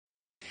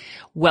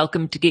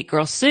Welcome to Geek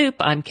Girl Soup.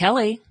 I'm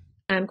Kelly.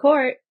 I'm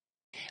Court.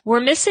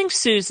 We're missing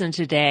Susan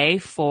today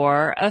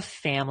for a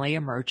family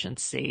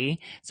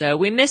emergency. So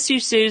we miss you,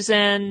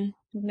 Susan.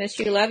 Miss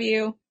you, love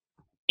you.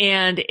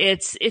 And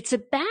it's a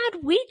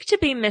bad week to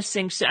be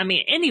missing. I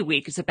mean, any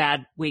week is a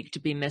bad week to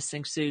be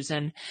missing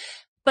Susan.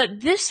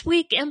 But this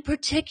week in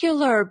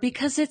particular,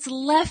 because it's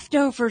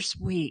Leftovers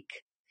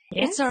week.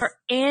 Yes. It's our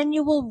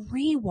annual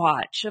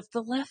rewatch of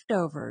The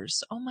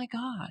Leftovers. Oh my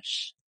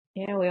gosh.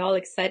 Yeah, we all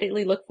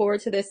excitedly look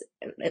forward to this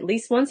at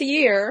least once a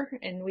year,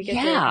 and we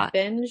get to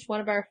binge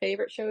one of our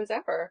favorite shows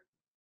ever.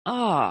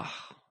 Oh,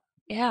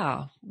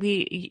 yeah.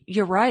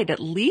 You're right. At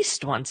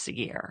least once a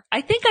year.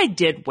 I think I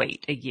did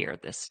wait a year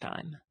this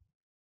time.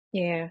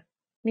 Yeah.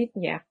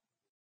 Yeah.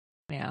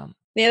 Yeah.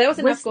 Yeah, there was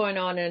enough going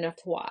on and enough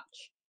to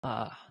watch.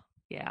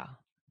 Yeah.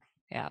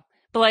 Yeah.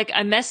 But like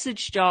I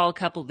messaged y'all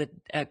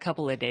a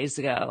couple of days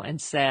ago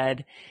and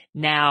said,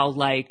 now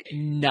like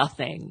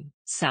nothing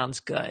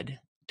sounds good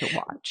to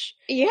watch.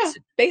 Yeah,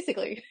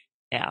 basically.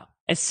 Yeah.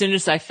 As soon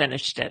as I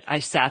finished it, I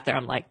sat there.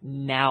 I'm like,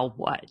 now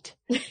what?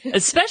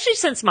 Especially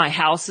since my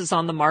house is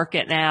on the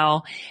market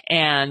now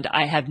and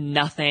I have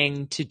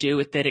nothing to do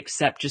with it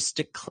except just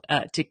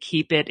to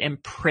keep it in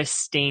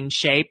pristine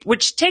shape,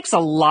 which takes a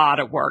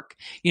lot of work,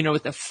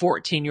 with a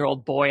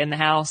 14-year-old boy in the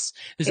house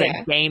who's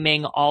like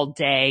gaming all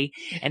day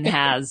and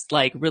has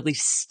like really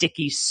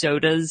sticky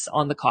sodas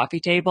on the coffee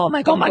table. I'm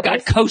like, oh my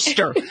God,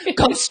 coaster.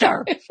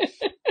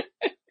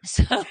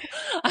 So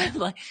I'm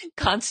like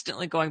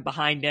constantly going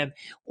behind him,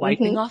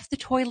 wiping off the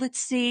toilet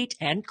seat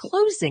and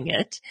closing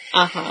it.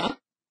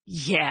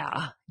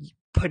 Yeah.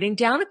 Putting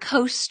down a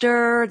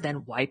coaster,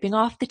 then wiping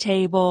off the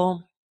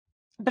table.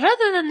 But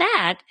other than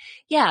that,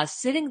 yeah,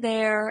 sitting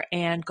there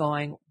and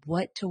going,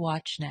 what to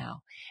watch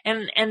now?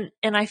 And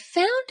I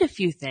found a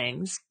few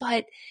things,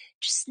 but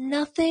just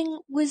nothing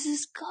was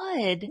as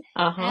good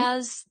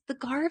as the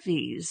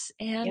Garveys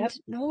and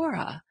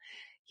Nora.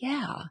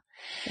 Yeah.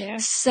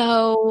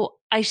 So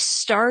I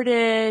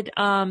started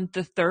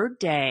the third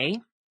day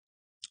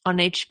on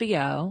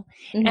HBO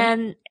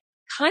and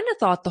kind of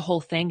thought the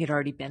whole thing had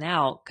already been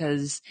out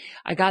because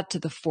I got to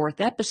the fourth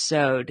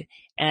episode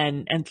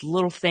and the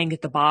little thing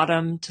at the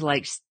bottom to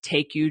like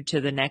take you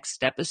to the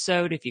next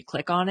episode if you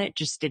click on it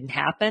just didn't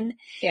happen.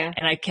 Yeah.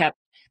 And I kept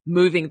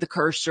moving the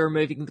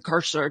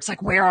cursor. It's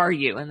like, where are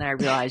you? And then I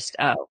realized,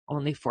 oh,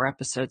 only 4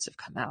 episodes have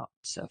come out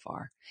so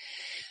far.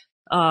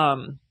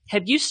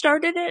 Have you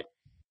started it?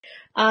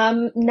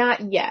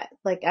 Not yet.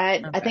 Like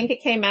I think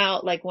it came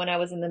out like when I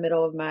was in the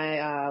middle of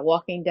my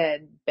Walking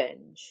Dead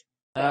binge.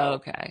 So,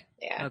 okay.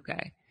 Yeah.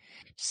 Okay.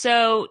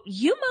 So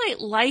you might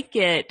like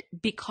it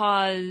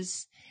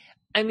because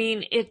I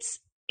mean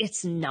it's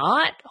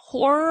not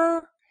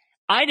horror.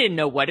 I didn't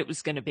know what it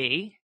was going to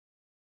be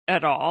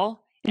at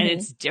all. And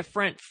it's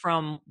different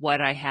from what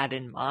I had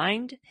in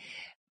mind.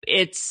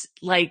 It's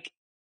like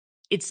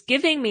it's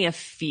giving me a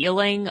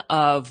feeling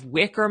of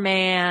Wicker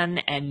Man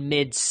and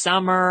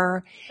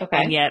Midsummer,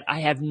 and yet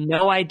I have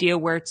no idea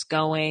where it's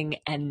going.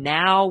 And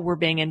now we're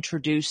being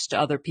introduced to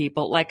other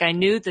people. Like I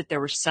knew that there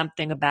was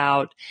something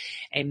about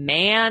a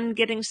man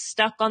getting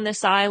stuck on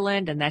this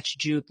island, and that's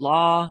Jude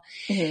Law.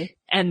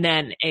 And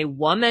then a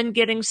woman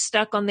getting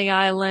stuck on the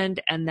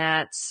island, and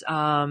that's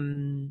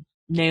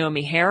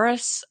Naomi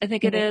Harris, I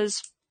think it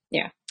is.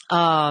 Yeah.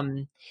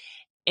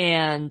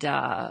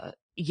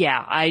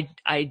 Yeah,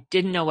 I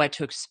didn't know what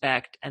to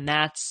expect, and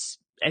that's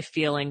a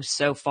feeling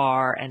so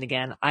far. And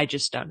again, I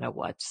just don't know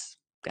what's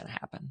going to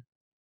happen.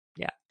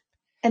 Yeah.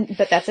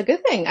 But that's a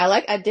good thing.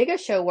 I dig a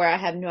show where I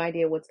have no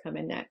idea what's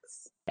coming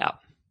next. Yeah.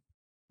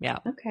 Yeah.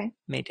 Okay.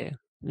 Me too.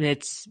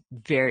 It's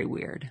very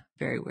weird.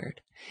 Very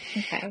weird.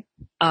 Okay.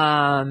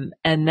 And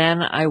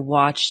then I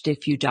watched a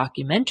few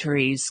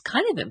documentaries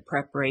kind of in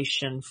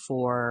preparation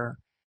for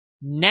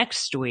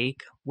next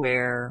week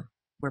where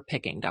we're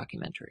picking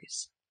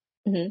documentaries.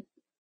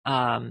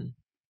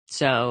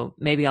 So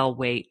maybe I'll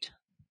wait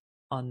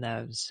on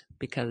those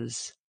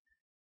because,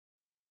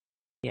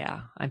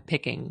 yeah, I'm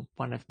picking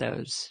one of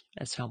those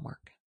as homework.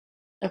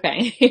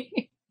 Okay.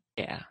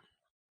 Yeah.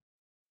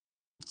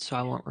 So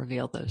I won't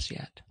reveal those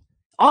yet.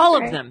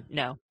 All of them.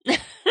 No.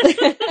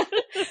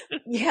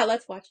 Yeah,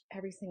 let's watch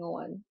every single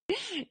one.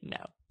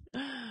 No.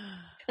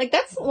 Like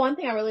that's one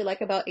thing I really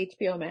like about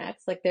HBO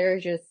Max. Like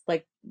there's just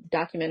like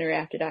documentary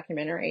after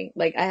documentary.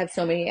 Like I have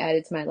so many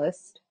added to my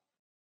list.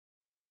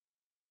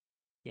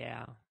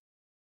 Yeah.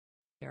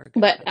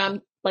 But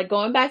like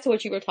going back to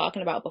what you were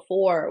talking about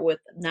before with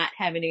not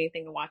having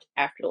anything to watch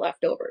after The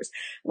Leftovers.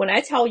 When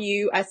I tell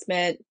you I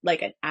spent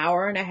like an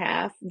hour and a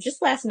half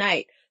just last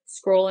night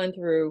scrolling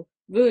through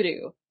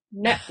Vudu,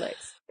 Netflix,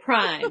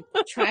 Prime,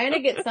 trying to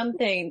get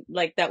something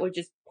like that would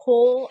just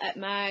pull at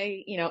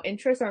my,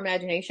 interest or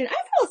imagination, I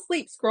fell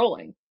asleep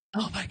scrolling.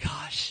 Oh my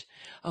gosh.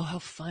 Oh, how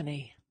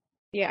funny.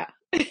 Yeah.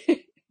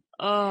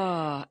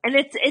 Oh, and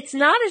it's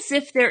not as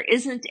if there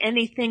isn't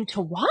anything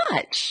to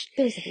watch.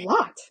 There's a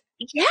lot.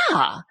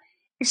 Yeah,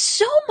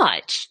 so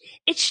much.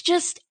 It's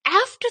just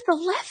after The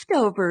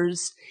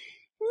Leftovers,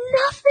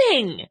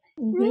 nothing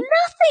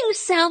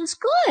sounds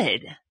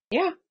good.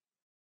 Yeah.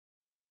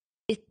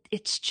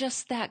 it's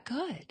just that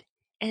good.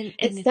 And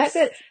it's that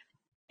good.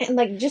 And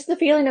like just the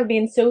feeling of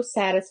being so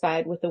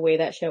satisfied with the way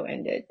that show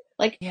ended.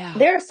 Like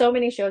there are so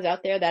many shows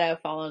out there that I've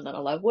fallen in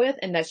love with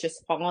and that's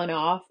just fallen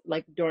off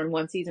like during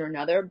one season or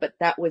another, but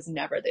that was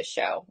never this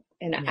show.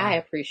 And I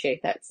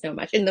appreciate that so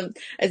much. And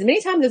as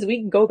many times as we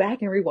can go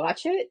back and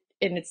rewatch it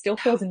and it still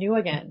feels new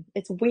again.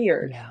 It's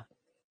weird. Yeah.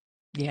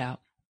 Yeah.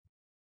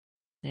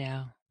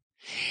 Yeah.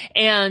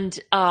 And,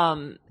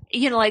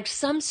 like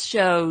some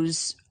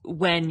shows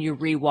when you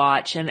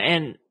rewatch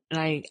and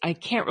I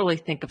can't really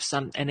think of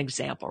an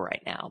example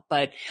right now,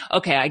 but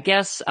okay, I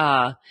guess,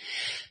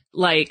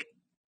 like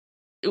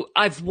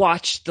I've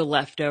watched The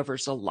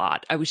Leftovers a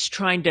lot. I was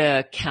trying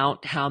to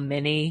count how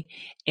many,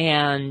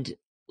 and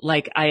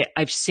like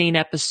I've seen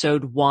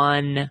episode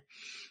 1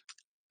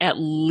 at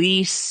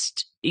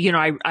least, I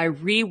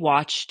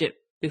rewatched it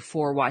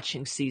before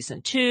watching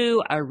season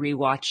 2. I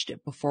rewatched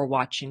it before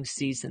watching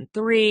season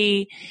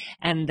 3.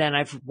 And then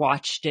I've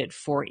watched it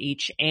for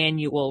each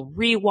annual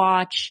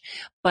rewatch.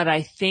 But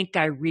I think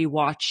I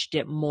rewatched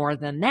it more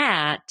than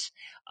that,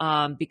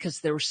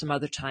 because there were some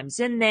other times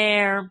in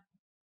there.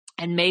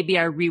 And maybe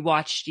I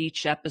rewatched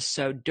each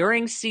episode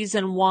during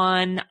season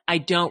 1. I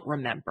don't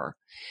remember.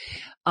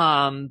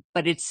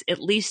 But it's at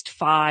least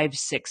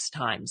 5-6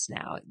 times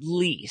now, at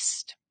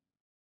least.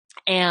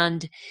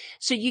 And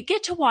so you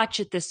get to watch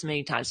it this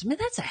many times. I mean,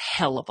 that's a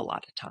hell of a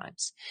lot of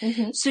times.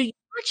 Mm-hmm. So you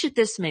watch it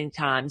this many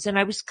times, and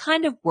I was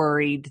kind of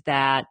worried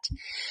that,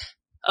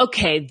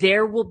 okay,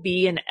 there will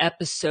be an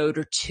episode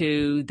or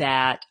two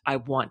that I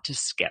want to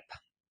skip.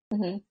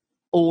 Mm-hmm.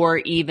 Or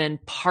even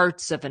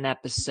parts of an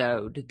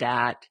episode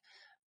that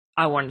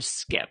I want to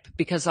skip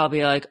because I'll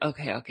be like,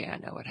 okay, I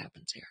know what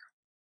happens here.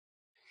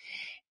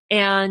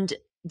 And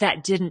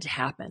that didn't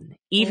happen,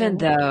 even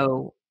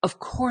though, of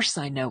course,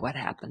 I know what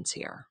happens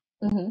here.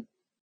 Mm-hmm.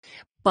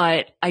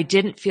 But I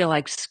didn't feel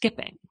like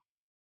skipping.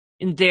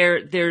 And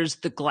there's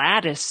the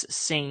Gladys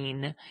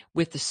scene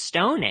with the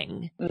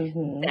stoning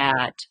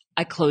that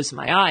I close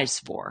my eyes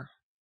for.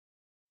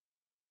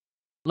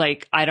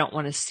 Like, I don't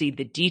want to see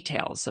the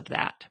details of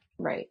that.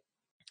 Right.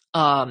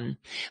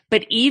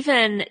 But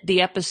even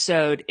the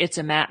episode, It's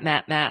a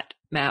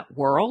Matt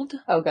World.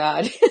 Oh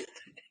God.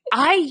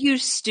 I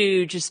used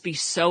to just be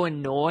so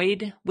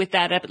annoyed with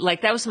that.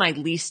 Like that was my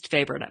least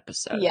favorite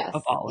episode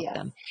of all of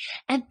them.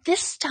 And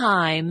this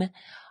time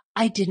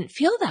I didn't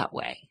feel that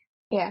way.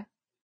 Yeah.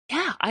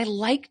 Yeah. I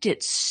liked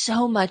it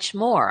so much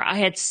more. I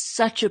had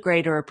such a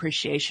greater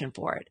appreciation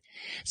for it.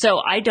 So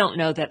I don't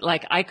know that,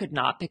 like, I could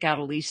not pick out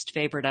a least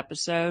favorite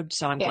episode.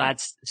 So I'm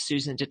glad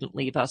Susan didn't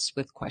leave us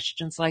with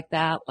questions like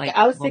that. Like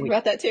I was thinking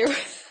about that too.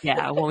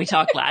 Yeah. When we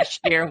talked last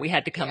year and we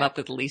had to come up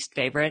with a least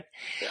favorite,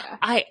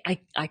 I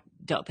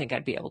don't think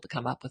I'd be able to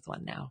come up with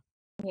one now.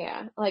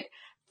 Yeah. Like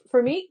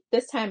for me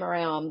this time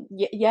around,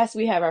 yes,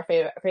 we have our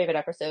favorite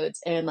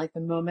episodes and like the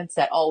moments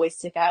that always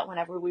stick out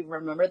whenever we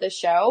remember the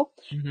show.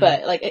 Mm-hmm.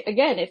 But like,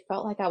 again, it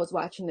felt like I was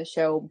watching the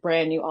show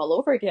brand new all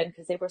over again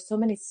because there were so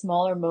many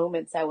smaller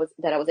moments that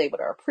I was able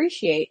to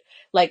appreciate.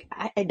 Like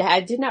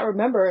I did not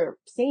remember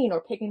seeing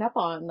or picking up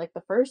on like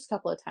the first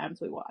couple of times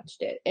we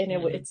watched it. And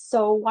it's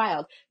so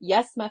wild.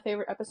 Yes, my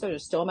favorite episodes are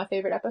still my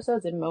favorite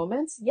episodes in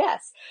moments.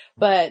 Yes.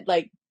 But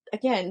like,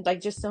 again, like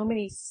just so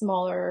many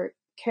smaller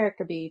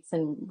character beats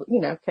and,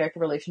 character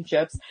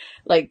relationships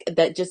like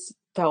that just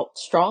felt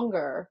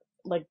stronger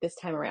like this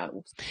time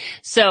around.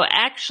 So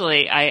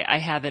actually I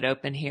have it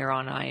open here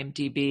on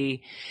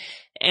IMDb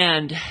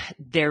and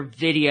their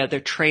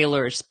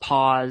trailer is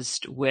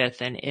paused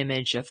with an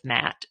image of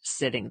Matt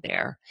sitting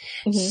there.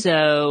 Mm-hmm.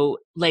 So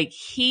like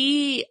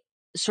he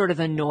sort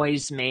of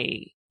annoys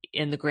me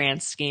in the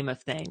grand scheme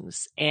of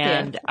things.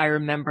 And I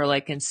remember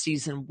like in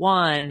season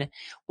 1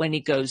 when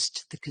he goes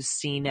to the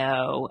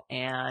casino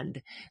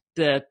and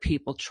the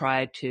people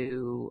try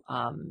to,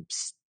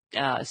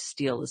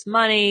 steal his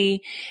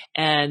money.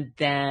 And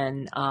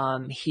then,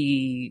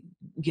 he,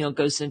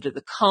 goes into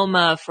the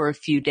coma for a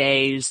few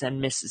days and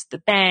misses the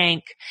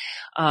bank,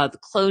 the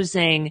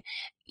closing,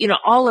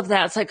 all of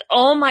that. It's like,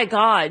 oh my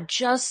God,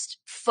 just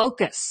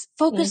focus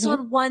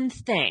on one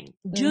thing,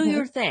 do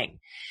your thing.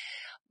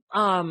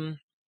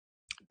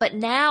 But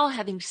now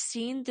having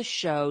seen the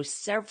show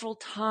several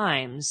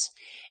times,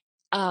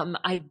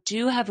 I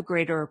do have a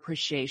greater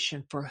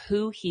appreciation for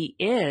who he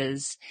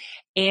is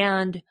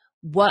and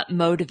what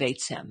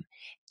motivates him.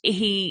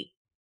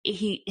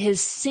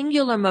 His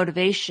singular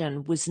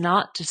motivation was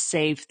not to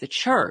save the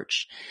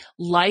church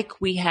like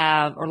we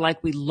have, or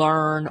like we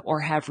learn or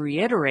have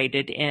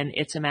reiterated in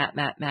It's a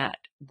Matt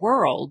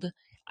World.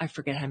 I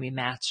forget how many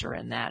Matts are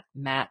in that.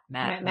 Matt,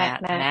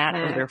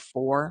 or there are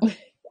 4?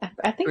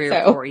 I think 3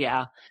 so. or 4,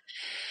 yeah.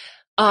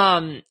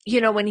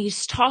 When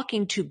he's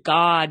talking to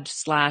God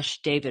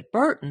 / David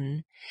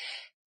Burton,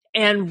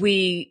 and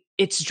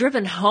it's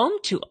driven home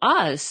to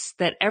us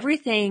that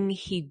everything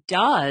he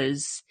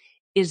does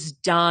is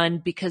done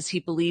because he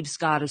believes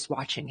God is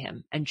watching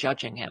him and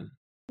judging him.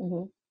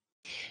 Mm-hmm.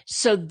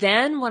 So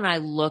then when I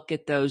look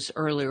at those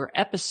earlier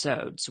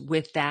episodes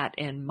with that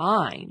in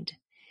mind,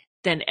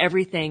 then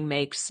everything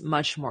makes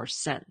much more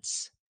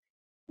sense.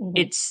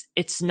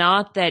 It's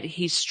not that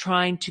he's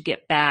trying to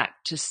get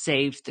back to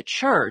save the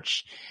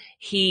church.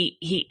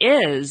 He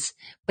is,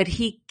 but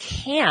he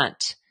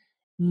can't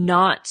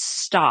not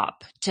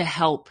stop to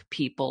help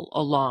people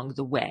along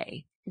the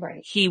way.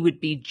 Right. He would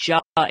be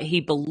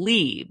he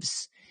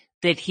believes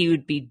that he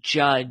would be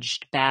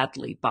judged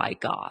badly by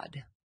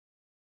God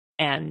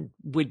and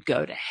would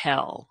go to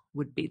hell,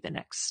 would be the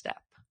next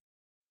step.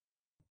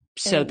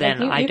 So and then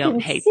like I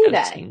don't hate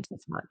those scenes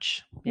as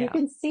much. Yeah. You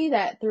can see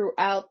that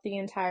throughout the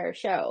entire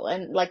show.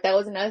 And like that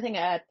was another thing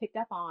I picked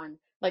up on,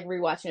 like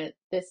rewatching it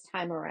this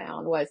time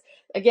around, was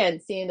again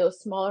seeing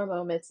those smaller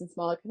moments and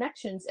smaller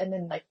connections, and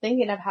then like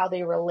thinking of how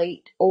they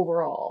relate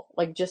overall,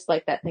 like just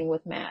like that thing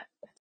with Matt.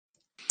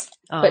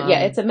 But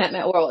yeah, it's a Matt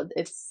World.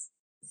 It's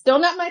still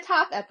not my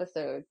top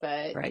episode,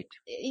 but right.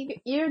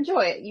 You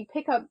enjoy it. You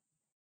pick up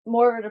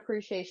more of an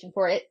appreciation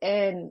for it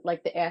and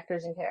like the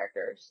actors and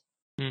characters.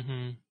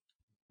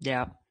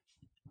 Yeah.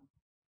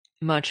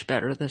 Much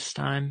better this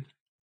time.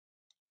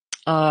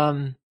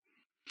 I'm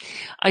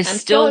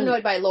still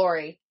annoyed by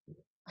Lori.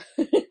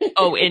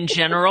 Oh, in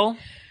general?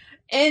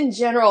 In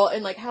general,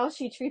 and like how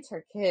she treats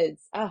her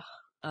kids.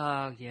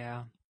 Oh.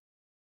 Yeah.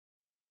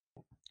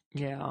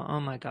 Yeah. Oh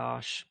my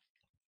gosh.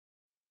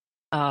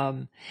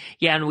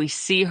 Yeah, and we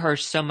see her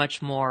so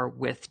much more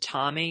with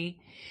Tommy,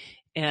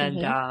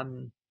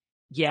 and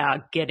yeah,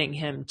 getting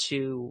him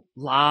to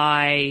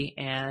lie,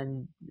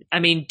 and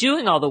I mean,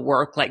 doing all the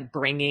work, like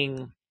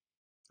bringing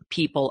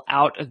people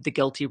out of the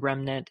guilty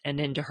remnant and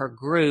into her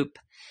group.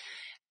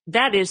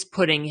 That is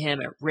putting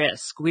him at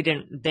risk. They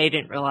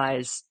didn't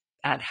realize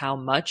at how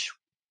much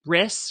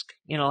risk,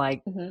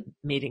 like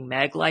meeting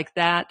Meg like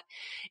that.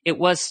 It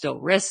was still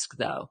risk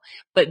though.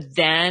 But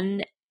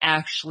then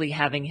actually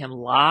having him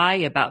lie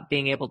about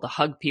being able to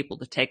hug people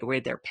to take away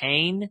their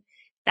pain,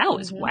 that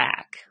was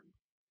whack.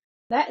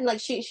 That, and like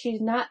she's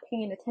not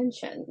paying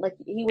attention. Like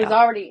he was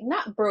already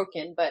not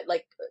broken, but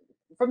like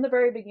from the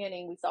very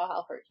beginning we saw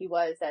how hurt he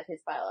was that his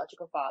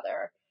biological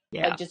father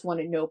like just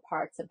wanted no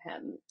parts of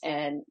him,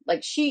 and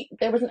like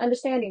there was an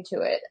understanding to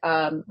it.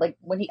 Like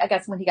when he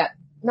got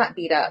not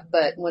beat up,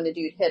 but when the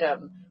dude hit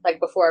him, like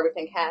before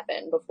everything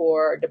happened,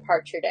 before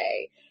departure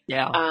day.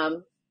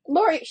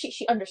 Lori,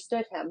 she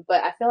understood him,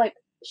 but I feel like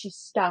she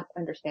stopped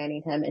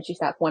understanding him and she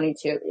stopped wanting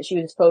to.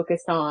 She was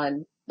focused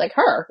on like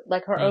her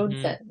own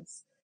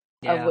sins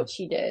of what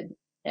she did,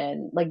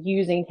 and like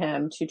using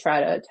him to try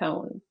to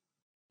atone.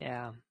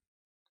 Yeah.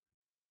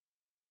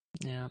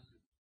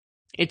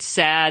 It's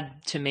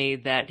sad to me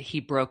that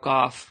he broke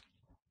off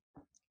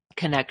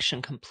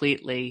connection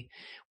completely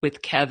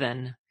with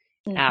Kevin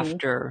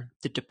after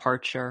the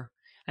departure.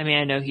 I mean,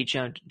 I know he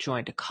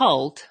joined a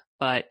cult,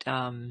 but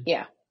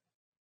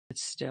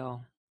it's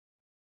still,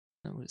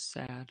 it was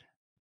sad.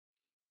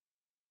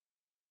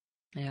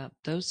 Yeah,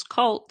 those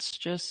cults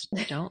just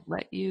don't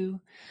let you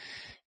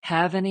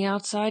have any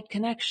outside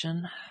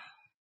connection.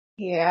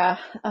 Yeah,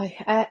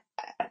 I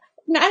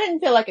didn't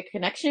feel like a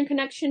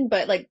connection,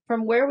 but like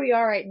from where we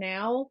are right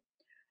now,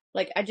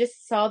 like I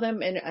just saw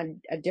them in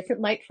a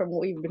different light from what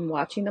we've been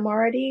watching them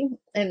already.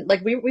 And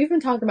like we've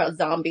been talking about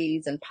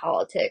zombies and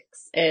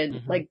politics,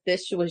 and like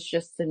this was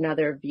just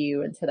another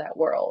view into that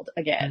world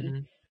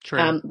again.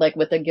 True. Like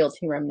with the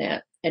guilty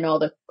remnant and all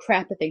the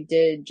crap that they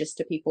did just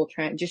to people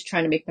trying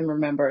to make them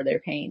remember their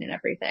pain and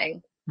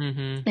everything.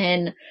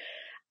 And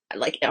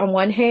like on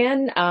one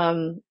hand,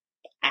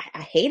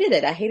 I hated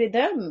it. I hated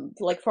them,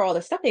 like, for all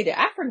the stuff they did.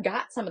 I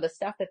forgot some of the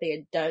stuff that they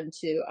had done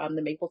to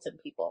the Mapleton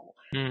people.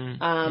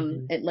 And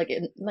like,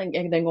 and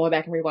then going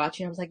back and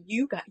rewatching, I was like,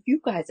 you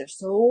guys are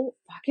so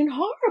fucking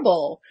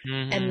horrible.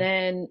 And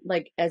then,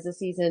 like, as the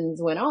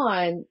seasons went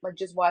on, like,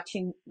 just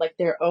watching like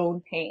their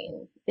own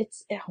pain,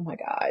 it's oh my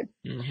god.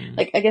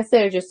 Like, I guess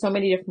there are just so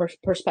many different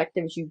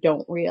perspectives you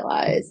don't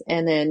realize,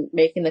 and then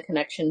making the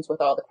connections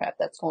with all the crap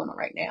that's going on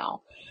right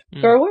now.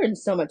 Girl, we're in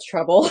so much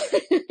trouble.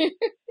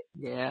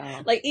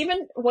 Yeah. Like,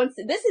 even once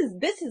this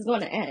is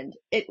going to end,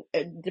 it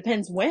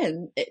depends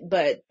when,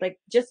 but like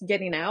just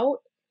getting out,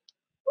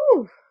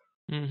 whew,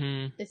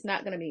 it's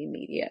not going to be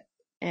immediate.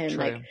 And True.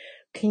 Like,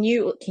 can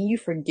you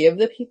forgive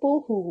the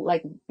people who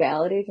like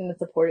validated and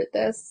supported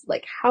this?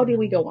 Like, how do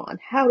we go on?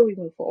 How do we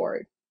move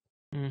forward?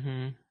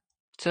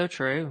 So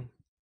true.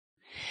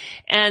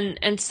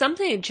 And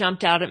something that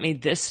jumped out at me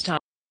this time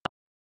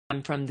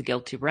from the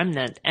Guilty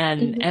Remnant,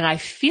 and I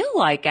feel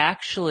like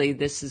actually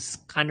this is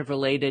kind of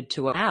related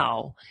to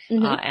now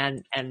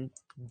and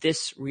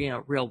this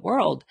real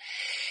world,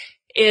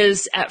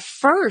 is at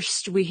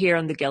first we hear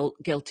in the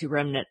Guilty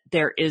Remnant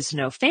there is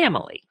no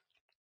family.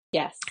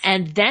 Yes.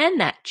 And then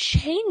that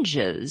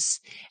changes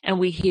and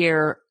we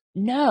hear,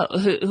 no,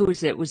 who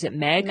was it? Was it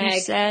Meg who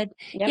said?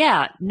 Yep.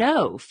 Yeah,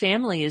 no,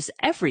 family is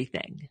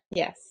everything.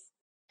 Yes.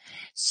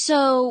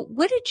 So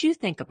what did you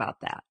think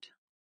about that?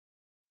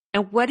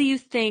 And what do you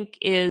think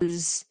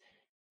is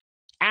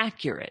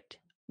accurate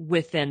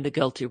within the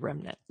Guilty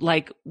Remnant?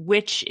 Like,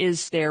 which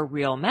is their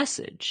real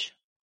message?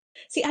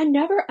 See, I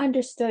never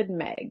understood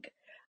Meg.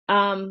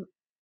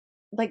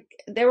 like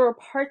there were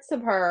parts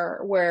of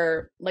her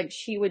where like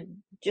she would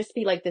just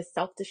be like this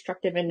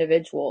self-destructive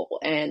individual,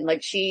 and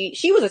like she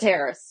was a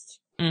terrorist,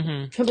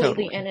 completely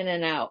Totally. in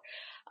and out.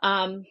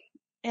 Um,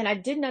 and I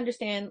didn't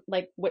understand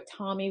like what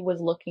Tommy was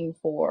looking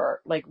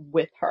for, like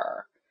with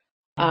her.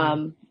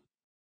 Um,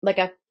 like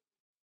I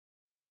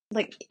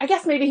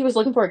guess maybe he was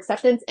looking for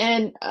acceptance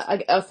and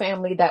a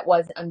family that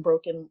was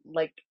unbroken,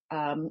 like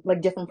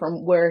different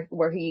from where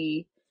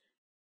he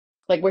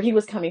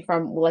was coming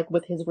from, like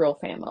with his real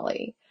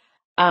family.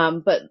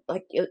 But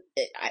like,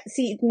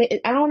 see,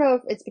 I don't know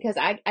if it's because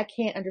I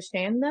can't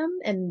understand them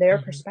and their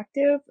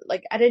perspective.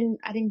 Like, I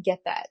didn't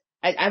get that.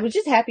 I was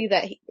just happy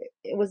that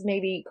it was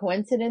maybe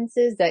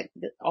coincidences that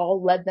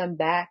all led them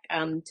back,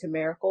 to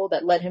Miracle,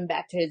 that led him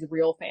back to his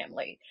real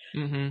family.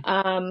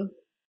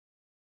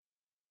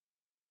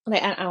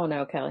 Like, I don't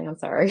know, Kelly, I'm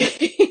sorry.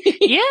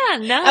 Yeah,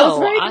 no, I was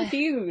very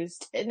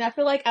confused. And I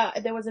feel like,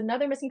 there was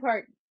another missing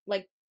part,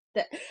 like,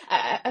 that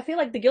I feel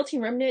like the Guilty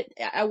Remnant,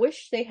 I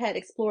wish they had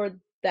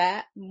explored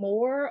that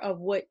more of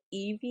what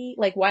Evie,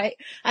 like why,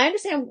 I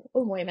understand,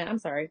 oh wait a minute, I'm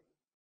sorry.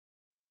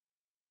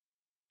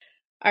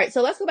 Alright,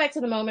 so let's go back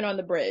to the moment on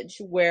the bridge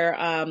where,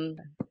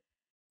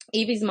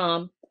 Evie's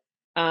mom,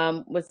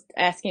 was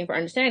asking for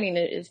understanding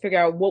to figure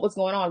out what was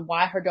going on,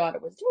 why her daughter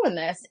was doing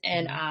this.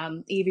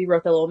 And, Evie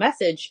wrote the little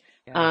message,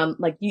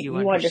 like, you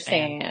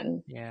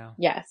understand. Yeah.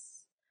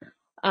 Yes.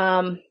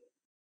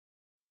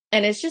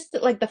 And it's just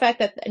like the fact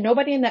that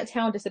nobody in that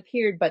town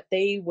disappeared, but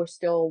they were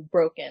still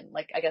broken.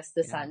 Like, I guess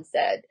the son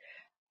said,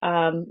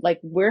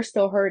 like, we're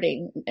still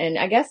hurting. And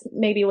I guess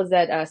maybe it was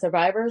that,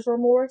 survivor's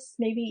remorse,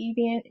 maybe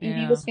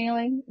Evie was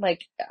feeling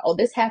like, oh,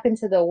 this happened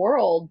to the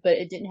world, but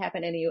it didn't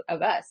happen to any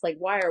of us. Like,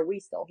 why are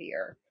we still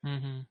here?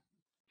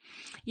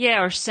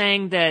 Yeah, or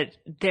saying that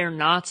they're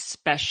not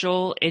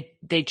special.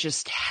 They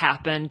just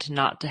happened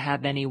not to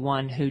have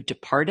anyone who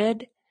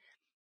departed.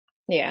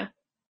 Yeah.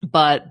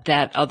 But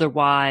that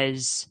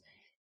otherwise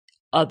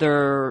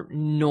other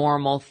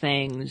normal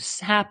things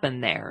happen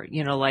there.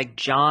 You know, like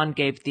John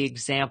gave the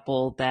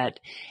example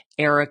that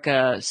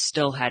Erica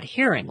still had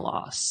hearing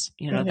loss.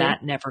 You know,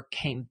 that never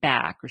came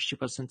back, or she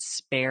wasn't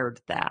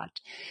spared that.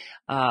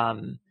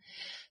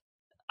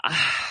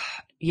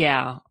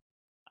 Yeah.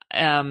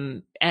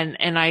 And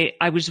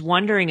I was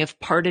wondering if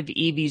part of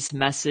Evie's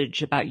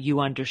message about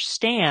you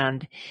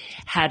understand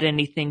had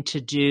anything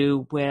to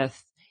do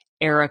with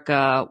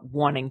Erica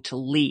wanting to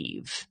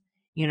leave.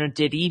 You know,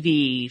 did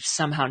Evie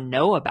somehow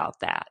know about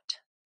that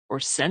or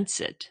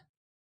sense it?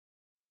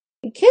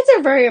 Kids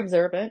are very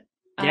observant.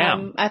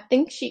 Yeah. I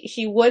think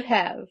she would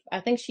have.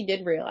 I think she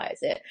did realize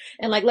it.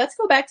 And like, let's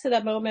go back to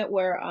that moment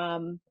where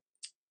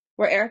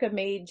Erica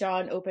made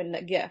John open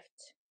the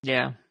gift.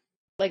 Yeah.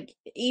 Like,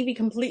 Evie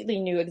completely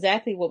knew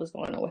exactly what was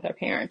going on with her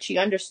parents. She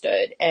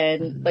understood.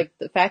 And like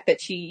the fact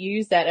that she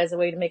used that as a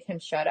way to make him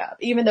shut up,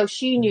 even though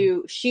she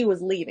knew she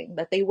was leaving,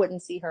 that they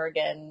wouldn't see her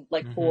again,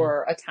 like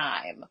for a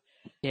time.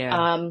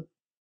 Yeah.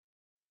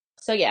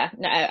 So yeah,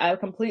 I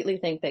completely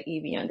think that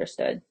Evie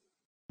understood.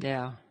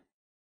 Yeah.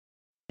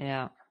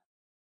 Yeah.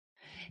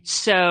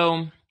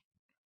 So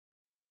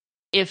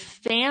if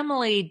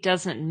family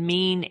doesn't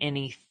mean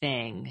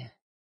anything,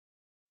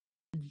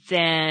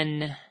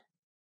 then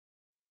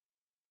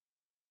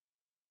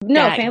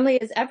no, family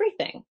is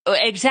everything.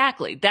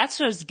 Exactly. That's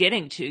what I was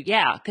getting to.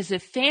 Yeah. Because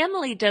if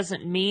family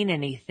doesn't mean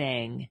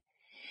anything,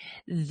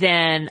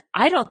 then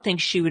I don't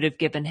think she would have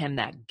given him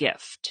that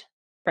gift.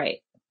 Right.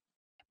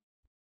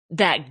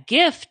 That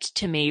gift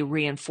to me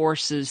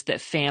reinforces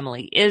that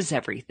family is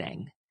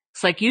everything.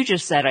 It's like you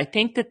just said, I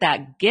think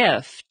that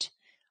gift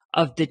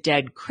of the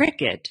dead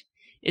cricket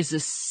is a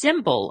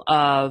symbol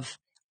of,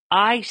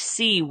 I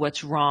see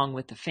what's wrong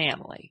with the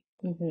family.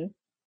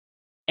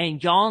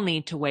 And y'all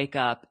need to wake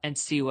up and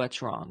see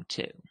what's wrong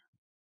too.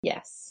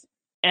 Yes.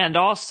 And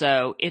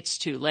also, it's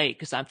too late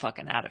because I'm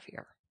fucking out of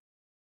here.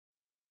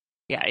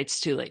 Yeah, it's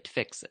too late to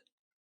fix it.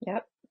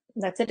 Yep.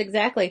 That's it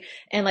exactly.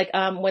 And like,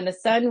 when the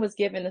son was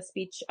given the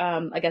speech,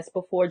 I guess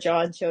before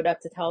John showed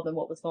up to tell them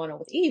what was going on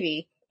with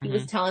Evie, he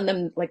was telling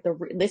them like,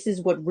 this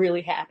is what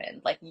really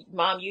happened. Like,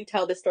 Mom, you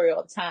tell this story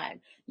all the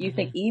time. You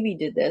think Evie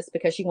did this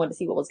because she wanted to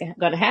see what was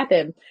going to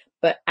happen.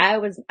 But I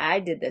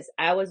did this.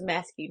 I was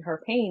masking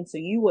her pain so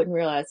you wouldn't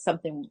realize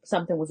something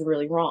was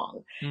really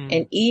wrong.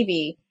 And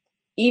Evie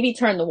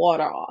turned the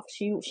water off.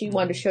 She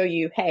wanted to show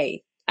you,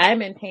 hey,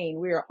 I'm in pain.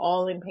 We are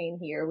all in pain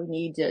here. We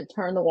need to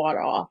turn the water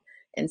off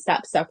and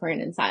stop suffering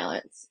in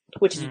silence,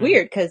 which is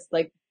weird because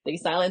like they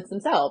silence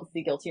themselves,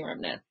 the Guilty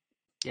Remnant.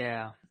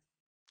 Yeah,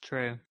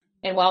 true.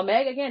 And while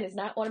Meg again is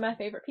not one of my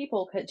favorite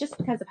people, just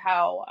because of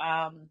how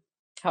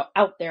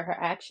out there her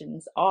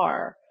actions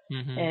are,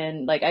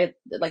 and like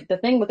the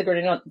thing with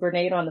the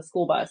grenade on the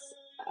school bus,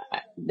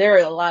 there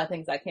are a lot of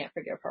things I can't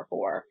forgive her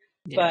for,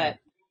 but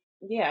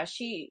yeah,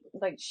 she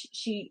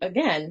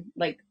again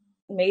like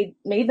made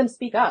them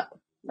speak up.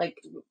 Like,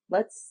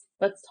 let's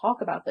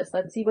talk about this.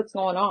 Let's see what's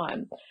going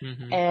on.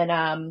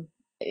 And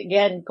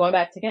again, going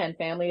back to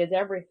family is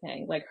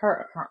everything. Like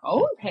her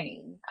own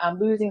pain,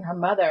 losing her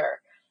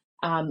mother,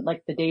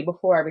 like the day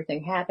before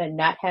everything happened,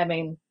 not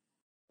having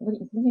what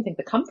do you think?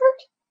 The comfort?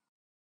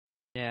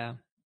 Yeah.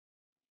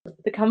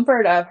 The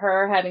comfort of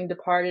her having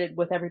departed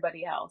with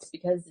everybody else,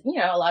 because,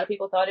 a lot of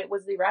people thought it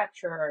was the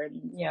rapture,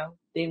 and,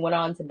 they went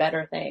on to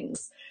better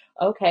things.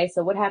 Okay,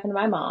 so what happened to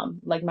my mom?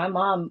 Like, my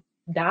mom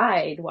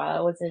died while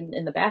I was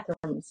in the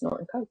bathroom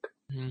snorting coke.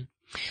 Mm-hmm.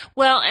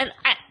 Well, and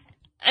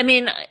I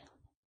mean,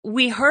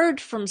 we heard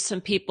from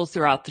some people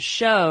throughout the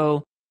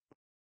show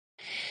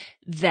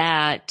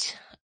that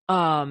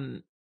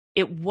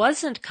it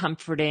wasn't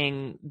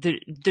comforting. The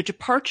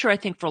departure, I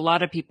think, for a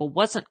lot of people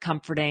wasn't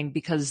comforting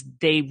because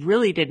they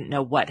really didn't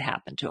know what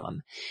happened to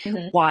him.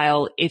 Mm-hmm.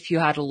 While if you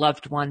had a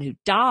loved one who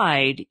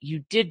died, you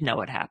did know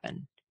what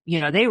happened.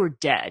 They were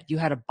dead. You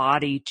had a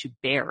body to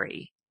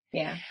bury.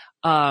 Yeah.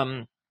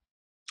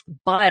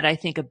 But I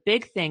think a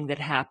big thing that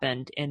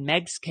happened in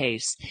Meg's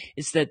case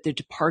is that the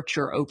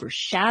departure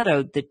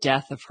overshadowed the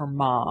death of her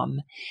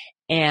mom.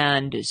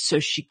 And so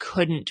she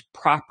couldn't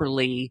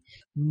properly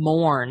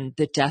mourn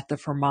the death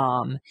of her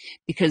mom,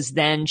 because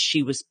then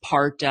she was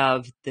part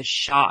of the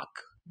shock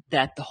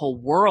that the whole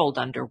world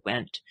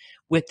underwent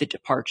with the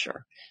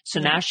departure. So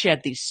now she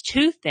had these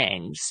two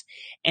things,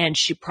 and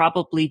she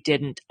probably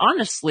didn't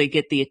honestly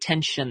get the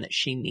attention that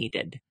she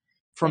needed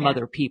from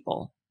other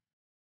people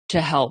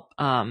to help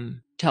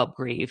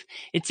grieve.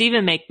 It's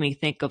even make me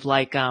think of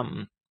like,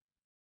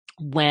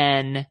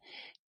 when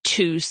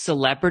two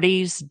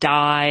celebrities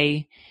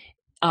die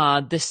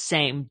the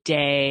same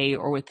day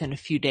or within a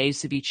few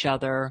days of each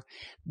other,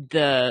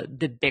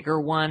 the bigger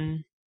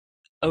one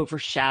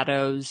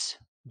overshadows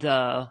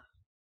the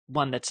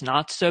one that's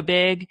not so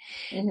big.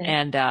 Mm-hmm.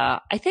 And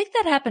I think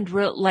that happened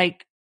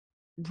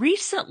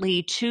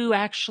recently. Two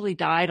actually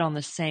died on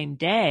the same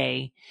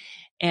day,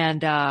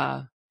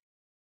 and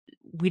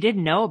we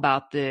didn't know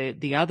about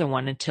the other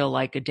one until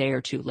like a day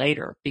or two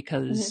later,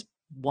 because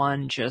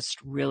one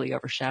just really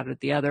overshadowed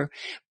the other.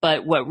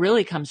 But what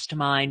really comes to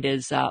mind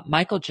is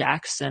Michael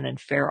Jackson and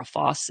Farrah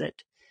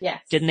Fawcett.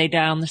 Yes. Didn't they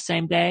die on the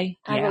same day?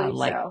 I believe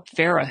like so.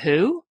 Farrah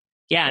who?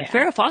 Yeah, and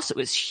Farrah Fawcett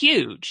was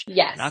huge.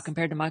 Yes. Not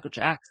compared to Michael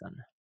Jackson.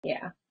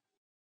 Yeah.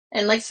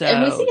 And and we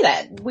see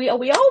that. We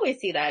always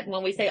see that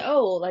when we say,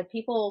 oh, like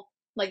people,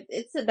 like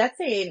that's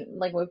saying,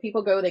 like when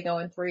people go, they go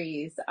in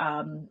threes.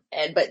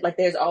 But like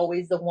there's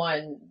always the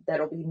one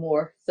that'll be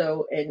more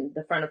so in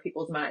the front of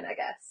people's mind, I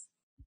guess.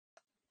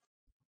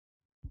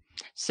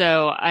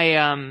 So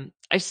I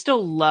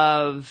still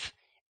love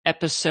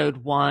episode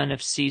 1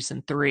 of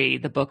season 3,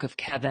 The Book of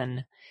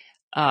Kevin.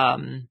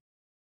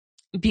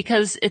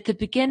 Because at the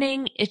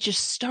beginning, it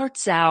just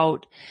starts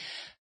out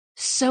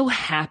so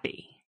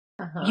happy.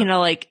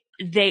 Like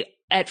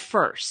at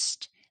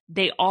first,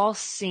 they all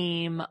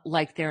seem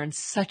like they're in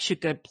such a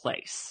good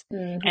place.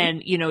 Mm-hmm.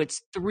 And,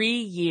 it's 3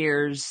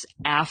 years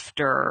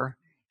after,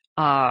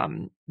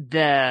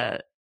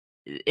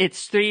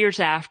 it's 3 years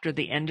after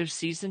the end of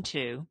season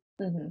 2.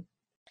 Mm-hmm.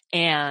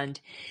 And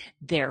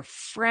they're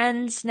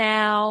friends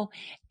now,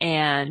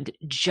 and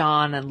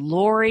John and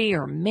Lori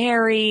are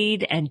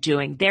married and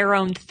doing their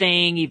own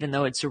thing, even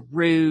though it's a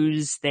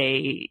ruse.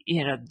 They're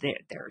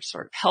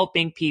sort of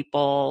helping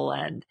people,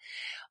 and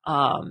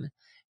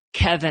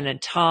Kevin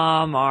and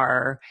Tom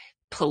are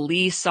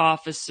police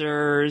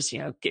officers,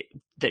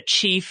 the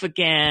chief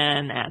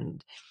again,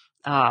 and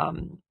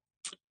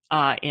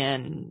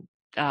in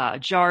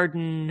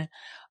Jarden,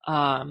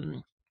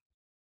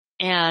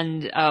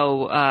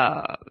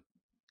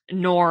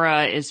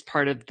 Nora is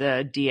part of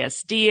the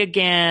DSD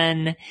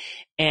again,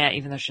 and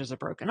even though she has a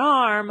broken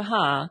arm,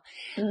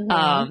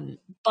 Mm-hmm.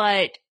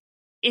 But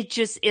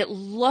it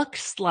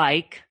looks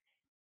like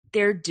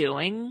they're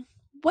doing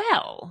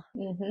well,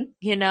 mm-hmm.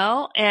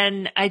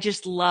 And I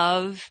just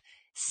love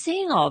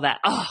seeing all that.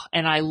 Oh,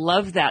 and I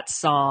love that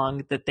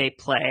song that they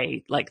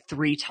play like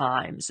 3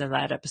 times in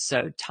that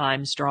episode,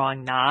 Time's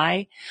Drawing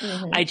Nigh.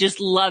 Mm-hmm. I just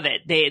love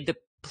it. The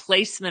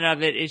placement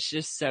of it is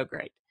just so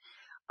great.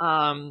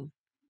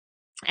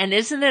 And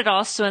isn't it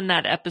also in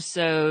that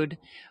episode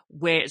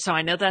so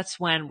I know that's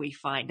when we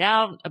find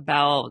out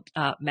about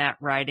Matt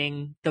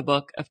writing the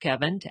Book of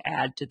Kevin to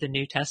add to the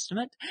New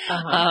Testament.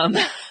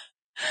 Uh-huh.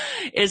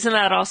 Isn't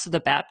that also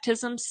the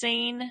baptism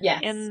scene?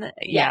 Yes.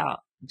 Yeah.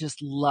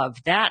 Just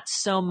love that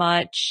so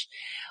much.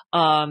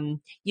 Every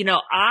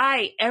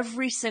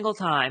single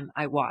time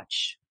I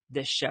watch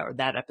this show or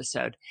that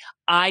episode,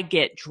 I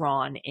get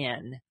drawn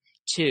in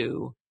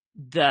to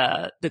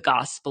the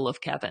gospel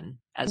of Kevin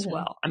as mm-hmm.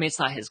 well. I mean, it's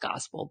not his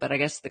gospel, but I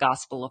guess the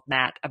gospel of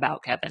Matt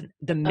about Kevin,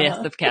 the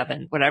myth of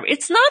Kevin, whatever.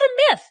 It's not a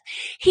myth.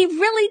 He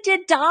really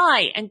did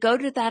die and go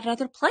to that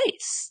other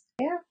place.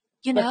 Yeah.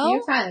 A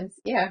few times.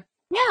 Yeah.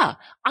 Yeah,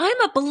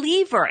 I'm a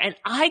believer, and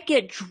I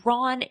get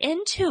drawn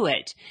into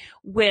it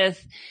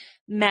with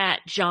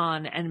Matt,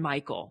 John, and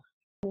Michael.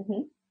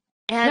 Mm-hmm.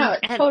 I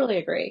totally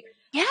agree.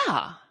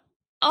 Yeah.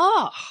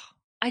 Oh,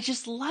 I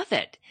just love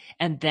it.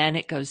 And then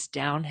it goes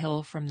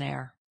downhill from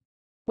there.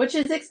 Which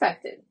is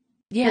expected.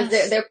 Because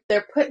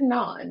they're putting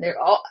on.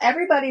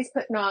 Everybody's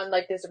putting on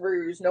like this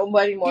ruse.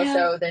 Nobody more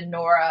so than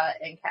Nora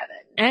and Kevin.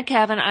 And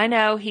Kevin, I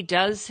know he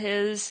does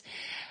his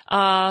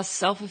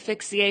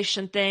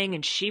self-asphyxiation thing,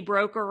 and she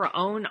broke her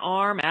own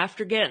arm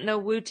after getting the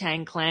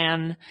Wu-Tang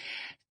Clan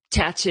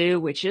tattoo,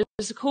 which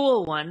is a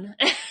cool one.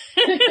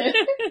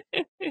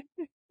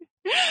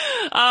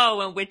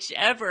 Oh, and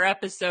whichever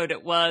episode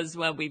it was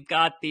when we've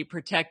got the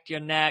protect your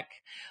neck,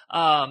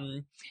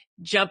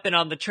 jumping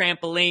on the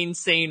trampoline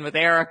scene with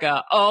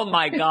Erica. Oh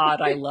my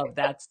God, I love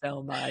that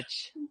so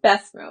much.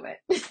 Best moment.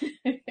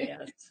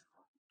 Yes.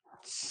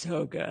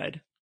 So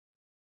good.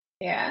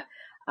 Yeah.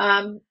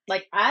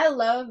 Like I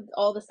loved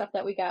all the stuff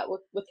that we got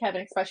with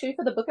Kevin, especially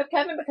for the Book of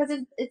Kevin, because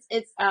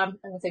it's I'm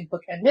gonna say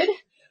bookended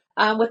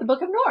with the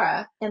Book of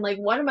Nora. And like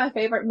one of my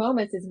favorite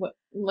moments is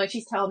when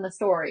she's telling the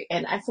story,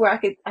 and I swear I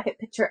could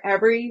picture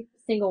every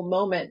single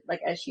moment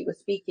like as she was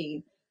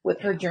speaking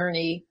with her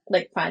journey,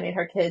 like finding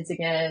her kids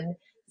again,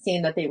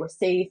 seeing that they were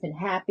safe and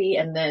happy,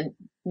 and then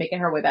making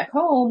her way back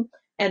home,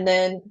 and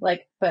then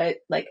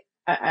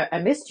I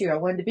missed you. I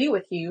wanted to be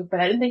with you, but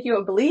I didn't think you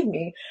would believe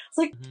me. It's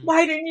like,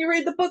 why didn't you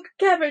read the book,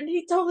 Kevin?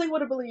 He totally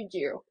would have believed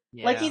you.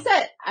 Yeah. Like he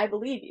said, I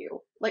believe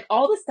you. Like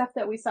all the stuff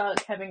that we saw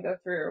Kevin go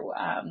through,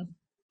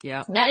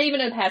 not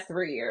even in the past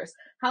 3 years.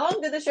 How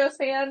long did the show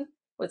span?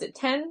 Was it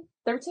 10,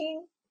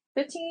 13,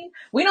 15?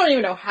 We don't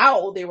even know how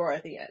old they were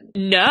at the end.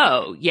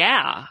 No.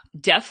 Yeah,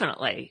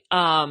 definitely.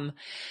 I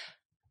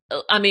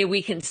mean,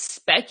 we can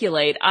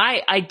speculate.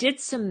 I did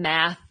some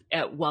math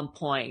at one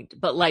point,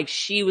 but like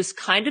she was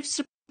kind of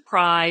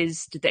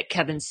surprised that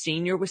Kevin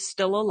Sr. was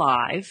still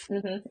alive.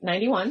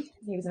 91.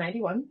 He was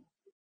 91.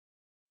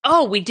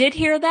 Oh, we did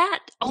hear that?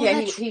 Oh, yeah,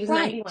 he was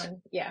right.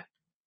 91. Yeah.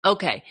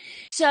 Okay.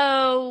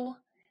 So,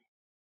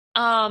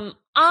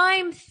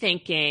 I'm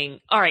thinking,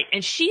 all right,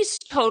 and she's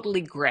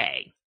totally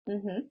gray.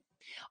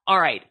 All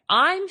right,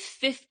 I'm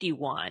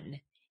 51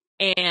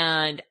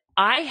 and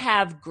I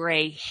have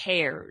gray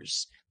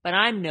hairs, but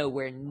I'm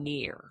nowhere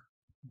near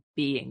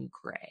being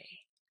gray.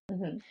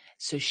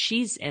 So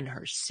she's in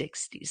her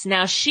 60s.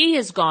 Now she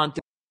has gone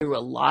through a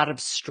lot of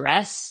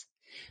stress,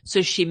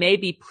 so she may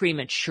be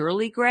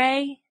prematurely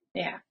gray.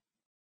 Yeah.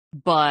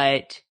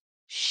 But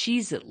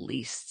she's at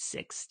least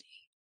 60.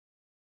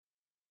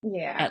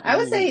 Yeah. I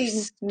would say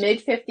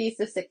mid 50s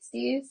to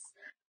 60s.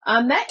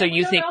 So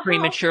you think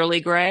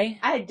prematurely gray?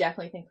 I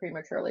definitely think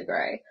prematurely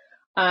gray.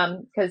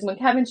 Because when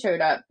Kevin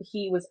showed up,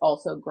 he was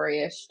also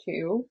grayish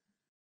too.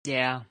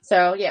 Yeah.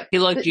 So yeah. He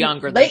looked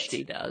younger than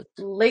she does.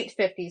 Late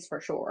 50s for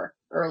sure.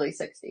 Early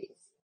 60s.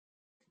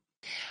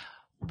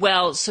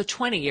 Well, so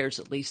 20 years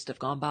at least have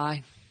gone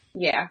by.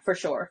 Yeah, for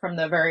sure. From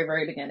the very,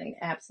 very beginning.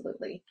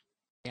 Absolutely.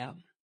 Yeah.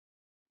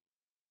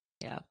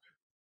 Yeah.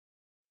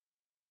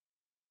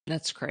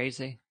 That's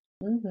crazy.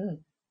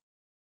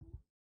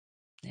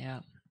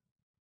 Yeah.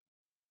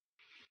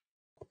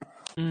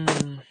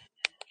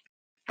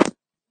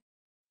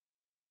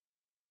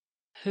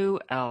 Who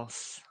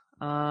else?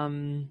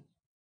 I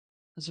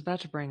was about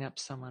to bring up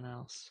someone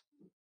else.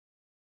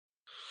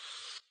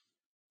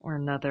 Or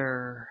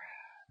another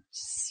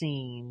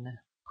scene.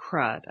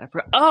 Crud.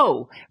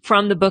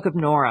 From the Book of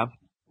Nora.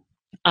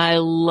 I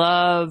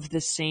love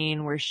the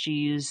scene where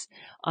she's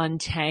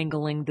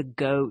untangling the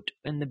goat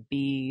and the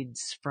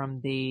beads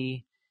from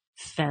the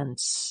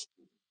fence.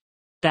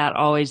 That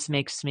always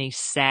makes me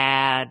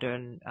sad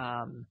and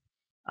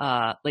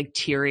like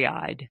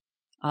teary-eyed.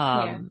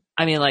 I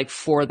mean, like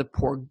for the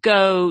poor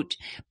goat,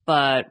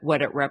 but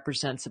what it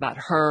represents about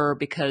her,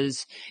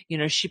 because, you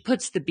know, she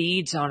puts the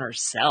beads on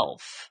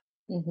herself.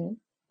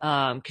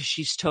 Cause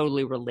she's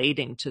totally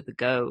relating to the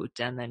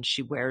goat, and then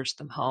she wears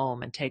them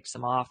home and takes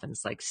them off and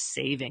is like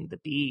saving the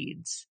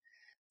beads.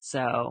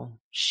 So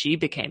she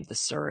became the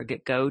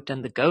surrogate goat,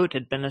 and the goat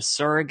had been a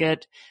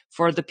surrogate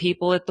for the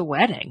people at the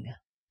wedding.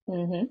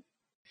 Poor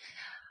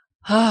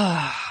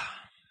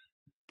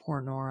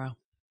Nora.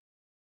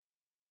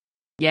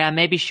 Yeah,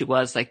 maybe she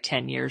was like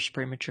 10 years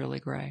prematurely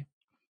gray.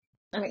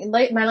 I mean,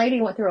 my lady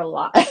went through a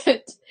lot.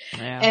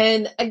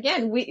 And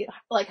again,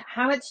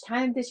 how much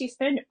time did she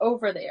spend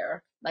over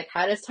there? Like,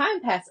 how does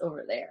time pass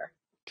over there?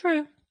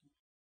 True.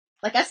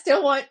 Like, I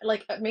still want,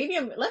 like, let's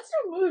do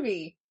a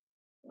movie.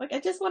 Like, I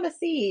just want to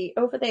see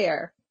over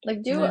there.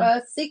 Like, do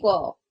a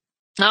sequel.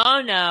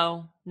 Oh,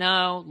 no.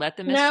 Let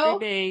the mystery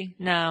be.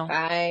 No.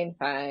 Fine.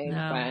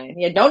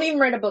 Yeah, don't even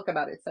write a book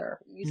about it, sir.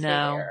 You stay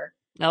there.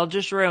 They'll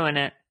just ruin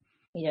it.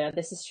 Yeah,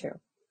 this is true.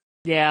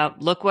 Yeah,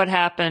 look what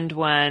happened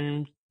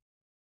when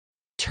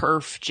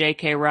TERF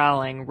J.K.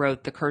 Rowling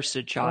wrote The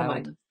Cursed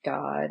Child. Oh my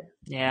God.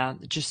 Yeah,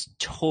 it just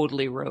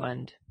totally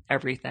ruined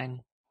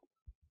everything.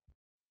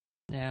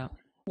 Yeah.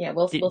 Yeah,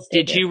 we'll stay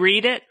Did you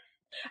read it?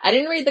 I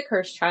didn't read The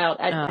Cursed Child.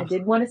 I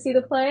did want to see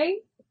the play,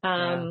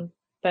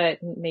 but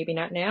maybe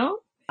not now.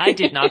 I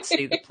did not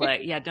see the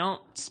play. Yeah,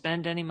 don't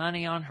spend any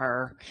money on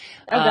her.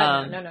 Oh,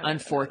 God, no,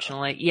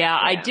 unfortunately. Yeah,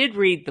 I did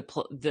read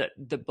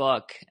the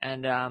book,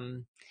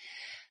 and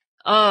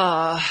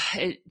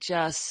it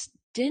just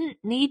didn't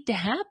need to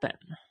happen,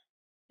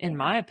 in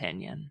my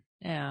opinion.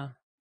 Yeah.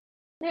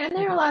 Yeah, and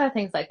there are a lot of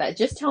things like that.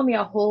 Just tell me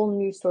a whole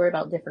new story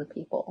about different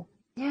people.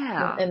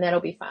 Yeah. And that'll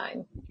be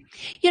fine.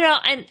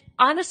 And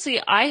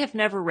honestly, I have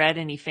never read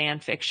any fan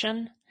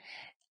fiction.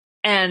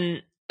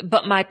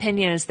 But my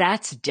opinion is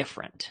that's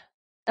different.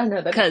 Oh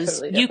no, that is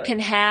totally different. You can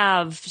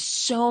have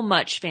so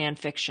much fan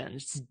fiction.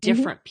 It's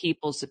different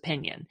people's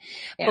opinion.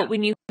 Yeah. But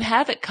when you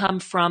have it come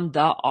from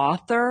the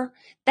author,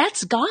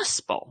 that's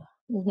gospel.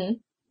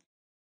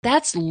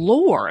 That's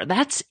lore.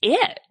 That's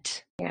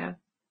it. Yeah.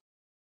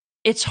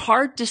 It's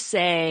hard to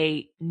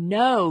say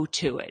no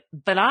to it,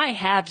 but I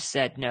have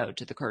said no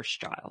to The Cursed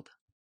Child.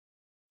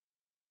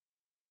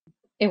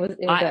 It was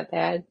that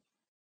bad?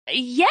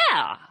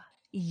 Yeah.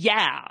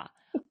 Yeah.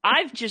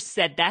 I've just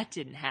said that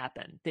didn't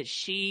happen, that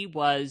she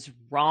was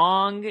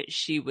wrong.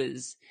 She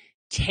was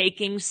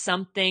taking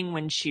something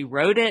when she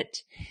wrote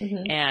it,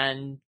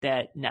 and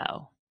that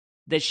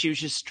she was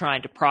just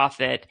trying to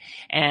profit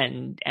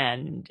and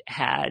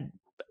had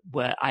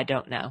what I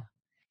don't know.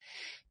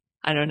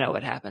 I don't know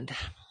what happened.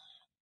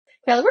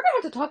 Kelly, we're going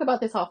to have to talk about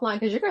this offline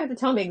because you're going to have to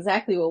tell me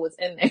exactly what was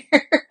in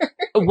there.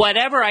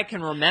 Whatever I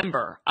can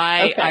remember.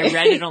 I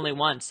read it only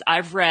once.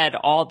 I've read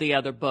all the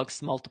other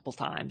books multiple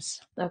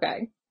times.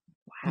 Okay.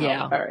 Wow.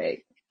 Yeah. All right.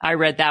 I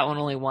read that one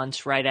only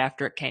once right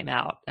after it came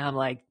out. I'm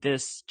like,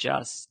 this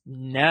just,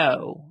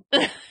 no.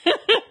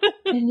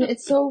 And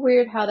it's so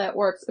weird how that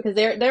works because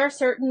there are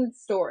certain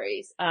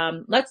stories.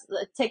 Let's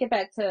take it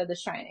back to The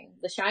Shining.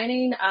 The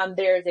Shining,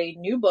 there's a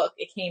new book.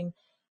 It came,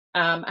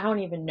 I don't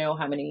even know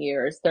how many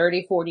years,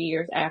 30, 40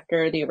 years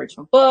after the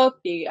original book,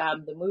 the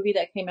movie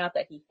that came out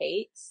that he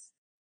hates.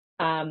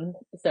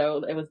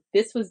 So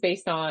this was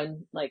based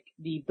on like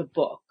the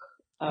book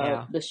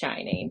of The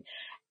Shining.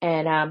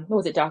 And, what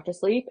was it, Dr.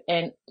 Sleep?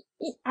 And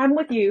I'm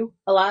with you.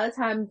 A lot of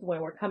times when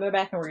we're coming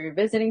back and we're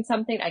revisiting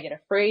something, I get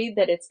afraid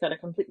that it's going to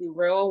completely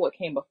ruin what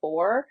came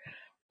before.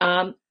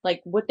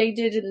 Like what they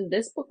did in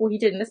this book, what he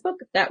did in this book,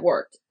 that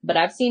worked. But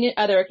I've seen it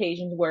other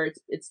occasions where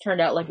it's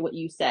turned out like what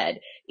you said.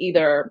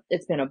 Either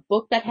it's been a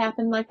book that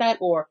happened like that,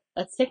 or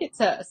let's take it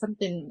to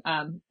something,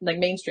 like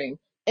mainstream.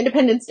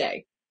 Independence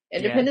Day.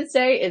 Independence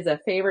Day is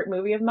a favorite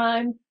movie of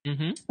mine.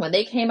 When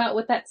they came out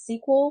with that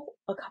sequel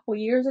a couple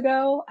years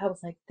ago, I was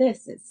like,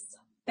 this is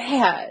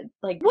bad.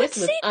 Like, what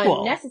this was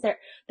sequel? Unnecessary.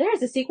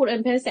 There's a sequel to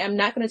Independence Day. I'm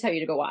not going to tell you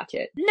to go watch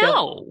it.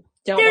 No.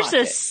 Don't There's watch a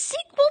it.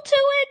 sequel to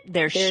it?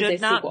 There's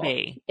should not sequel.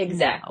 Be.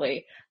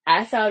 Exactly. No.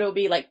 I thought it would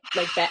be like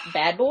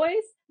Bad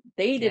Boys.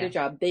 They did a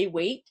job. They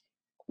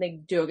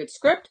do a good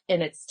script,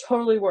 and it's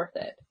totally worth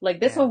it. Like,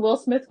 this one Will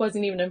Smith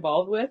wasn't even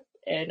involved with,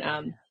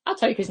 and I'll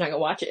tell you who's not going to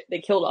watch it.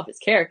 They killed off his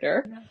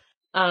character.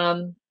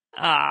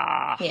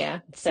 Yeah.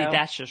 See,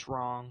 that's just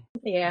wrong.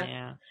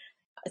 Yeah.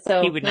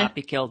 So he would not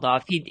be killed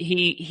off.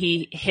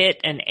 He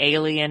hit an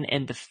alien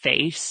in the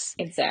face.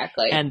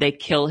 Exactly. And they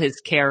kill his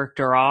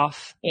character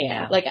off.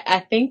 Yeah. Like, I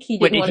think he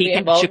didn't want to be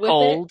involved with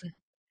cold? it.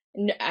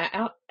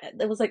 No,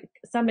 there was like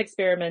some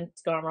experiment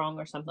gone wrong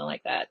or something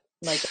like that.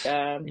 Like,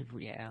 I've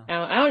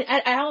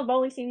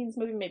only seen this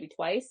movie maybe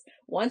twice.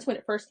 Once when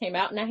it first came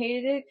out and I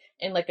hated it,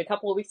 and like a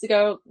couple of weeks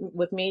ago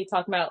with me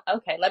talking about,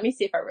 okay, let me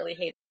see if I really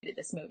hated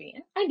this movie.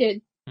 And I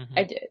did.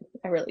 I did.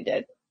 I really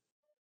did.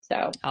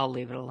 So I'll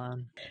leave it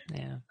alone.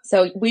 Yeah.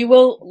 So we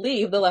will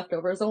leave The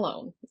Leftovers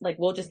alone. Like,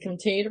 we'll just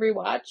continue to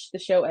rewatch the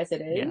show as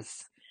it is.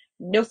 Yes.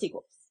 No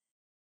sequels.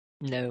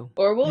 No.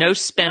 Or no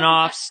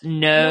spinoffs.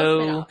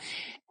 No.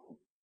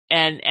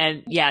 And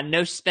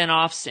no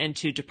spinoffs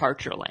into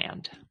Departure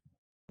Land.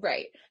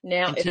 Right.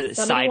 Now, into if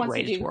the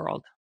sideways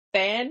world.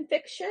 Fan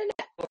fiction,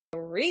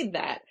 read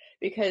that.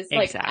 Because,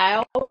 like,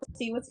 I'll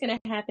see what's going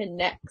to happen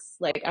next.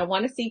 Like, I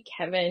want to see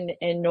Kevin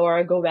and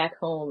Nora go back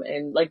home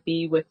and, like,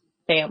 be with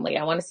family.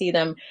 I want to see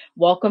them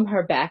welcome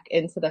her back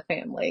into the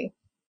family.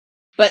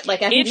 But,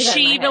 like, if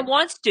she even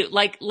wants to,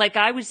 like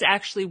I was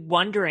actually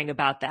wondering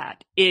about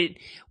that.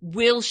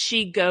 Will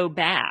she go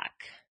back?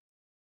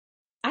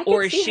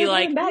 Or is she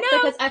like, no?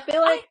 Because I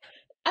feel like,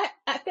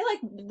 I feel like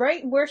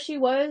right where she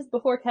was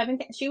before Kevin,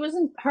 she was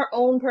in her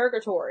own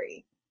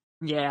purgatory.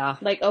 Yeah.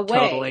 Like, away.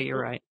 Totally,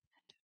 you're right.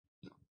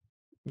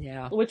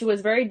 Yeah. Which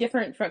was very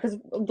different from, because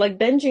like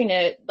binging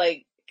it,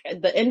 like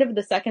at the end of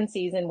the second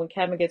season when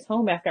Kevin gets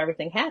home after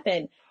everything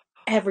happened,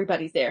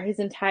 everybody's there. His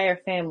entire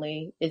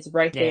family is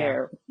right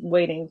there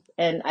waiting.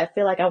 And I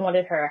feel like I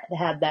wanted her to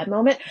have that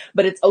moment,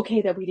 but it's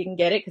okay that we didn't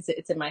get it because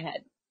it's in my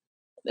head.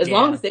 As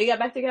long as they got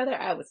back together,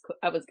 I was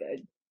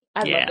good.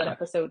 I love that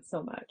episode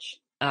so much.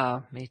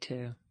 Oh, me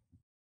too.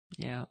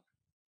 Yeah.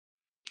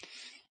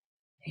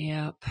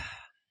 Yep.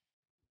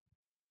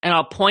 And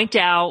I'll point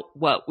out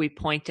what we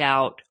point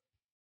out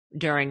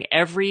during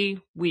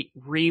every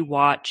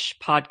rewatch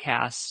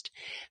podcast.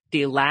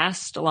 The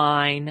last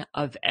line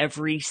of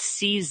every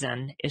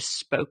season is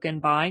spoken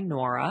by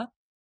Nora.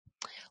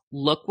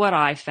 Look what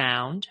I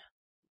found.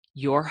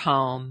 You're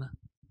home.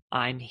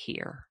 I'm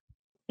here.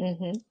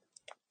 Mm-hmm.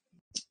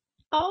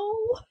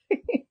 Oh.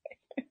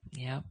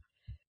 Yep.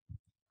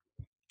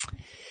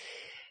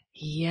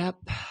 Yep.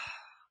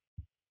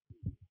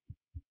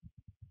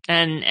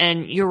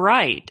 And you're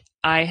right.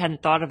 I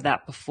hadn't thought of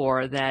that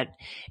before, that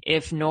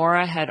if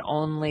Nora had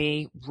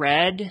only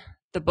read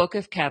the Book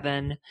of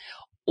Kevin,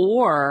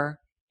 or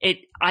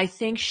I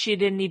think she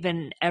didn't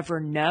even ever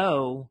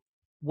know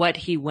what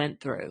he went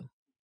through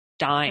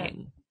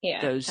dying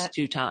those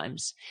 2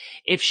 times.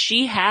 If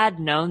she had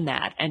known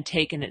that and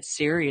taken it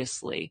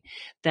seriously,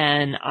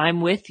 then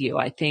I'm with you.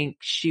 I think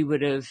she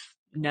would have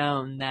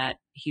known that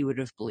he would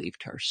have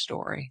believed her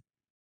story.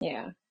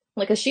 Yeah.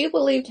 Like, 'cause she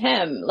believed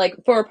him, like,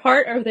 for a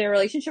part of their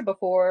relationship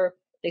before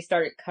they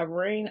started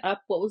covering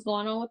up what was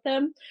going on with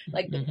them.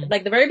 Like,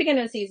 like the very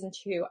beginning of season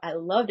 2, I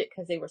loved it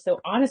because they were so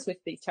honest with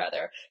each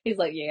other. He's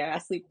like, yeah, I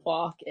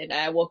sleepwalk, and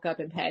I woke up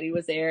and Patty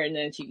was there, and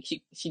then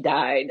she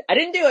died. I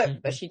didn't do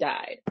it, but she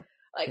died.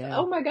 Like,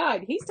 oh my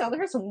God, he's telling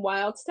her some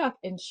wild stuff,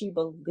 and she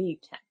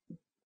believed him.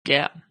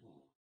 Yeah.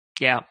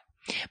 Yeah.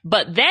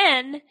 But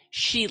then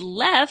she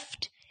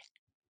left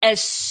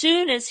as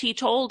soon as he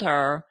told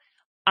her,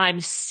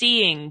 I'm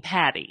seeing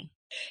Patty.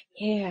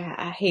 Yeah,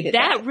 I hated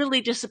that. That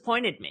really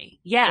disappointed me.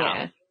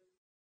 Yeah.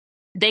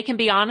 They can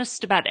be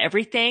honest about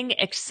everything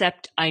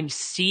except I'm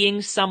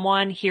seeing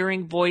someone,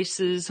 hearing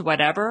voices,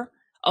 whatever.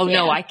 Oh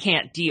no, I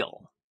can't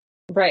deal.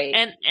 Right.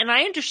 And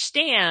I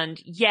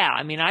understand. Yeah.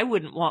 I mean, I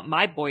wouldn't want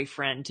my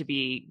boyfriend to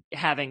be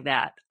having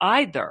that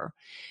either,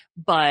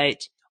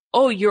 but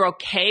you're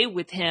okay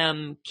with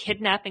him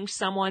kidnapping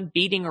someone,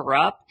 beating her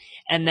up,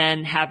 and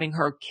then having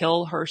her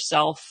kill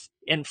herself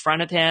in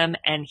front of him,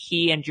 and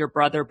he and your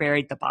brother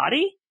buried the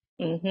body?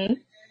 Mm-hmm.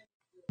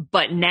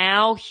 But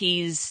now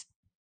he's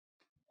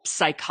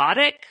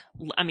psychotic.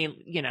 I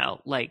mean,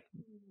 like,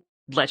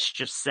 let's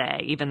just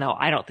say, even though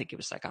I don't think he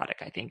was psychotic,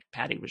 I think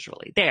Patty was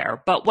really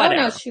there, but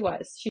whatever. Oh no, she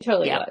was. She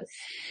totally was.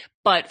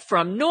 But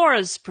from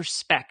Nora's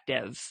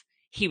perspective,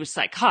 he was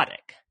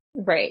psychotic.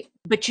 Right.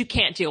 But you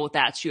can't deal with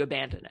that, so you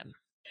abandon him.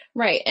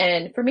 Right.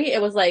 And for me,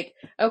 it was like,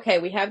 okay,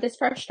 we have this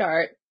fresh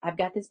start. I've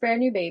got this brand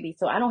new baby,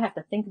 so I don't have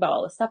to think about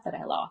all the stuff that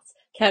I lost.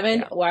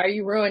 Kevin, why are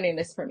you ruining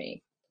this for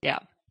me? Yeah.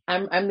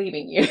 I'm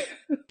leaving you.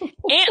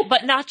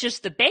 But not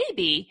just the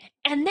baby,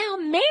 and now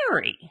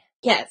Mary.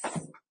 Yes.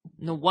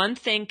 The one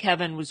thing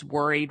Kevin was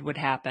worried would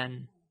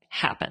happen,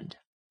 happened.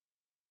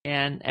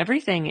 And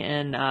everything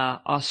in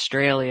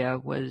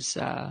Australia was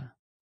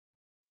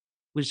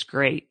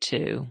great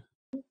too.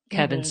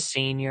 Kevin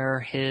Sr.,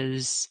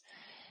 his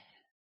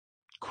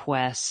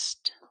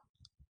quest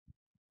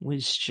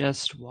was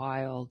just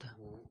wild.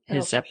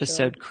 His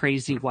episode, sure.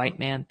 Crazy White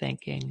Man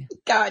Thinking.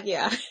 God,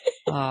 yeah.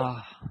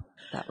 Oh,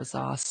 that was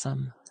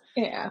awesome.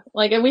 Yeah.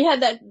 Like, and we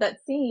had that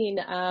scene,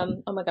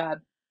 oh my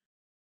God.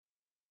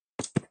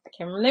 I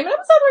can't remember the name of the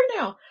episode right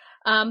now.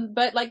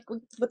 But like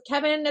with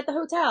Kevin at the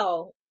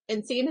hotel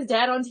and seeing his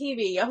dad on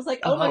TV, I was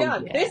like, oh my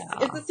God, this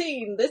is the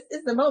scene. This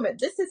is the moment.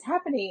 This is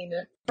happening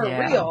for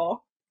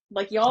real.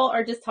 Like, y'all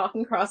are just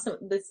talking across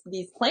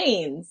these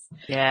planes.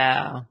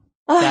 Yeah.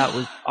 That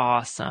was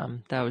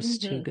awesome. That was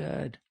too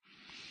good.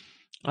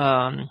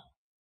 And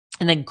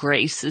then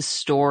Grace's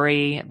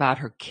story about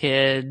her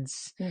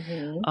kids.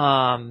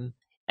 But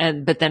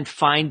then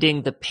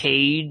finding the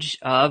page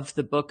of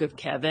the Book of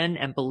Kevin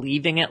and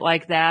believing it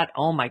like that.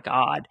 Oh my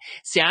God.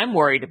 See, I'm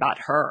worried about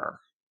her.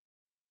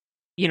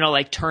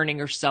 Like turning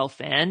herself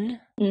in.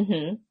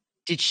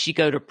 Did she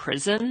go to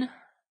prison?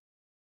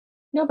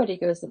 Nobody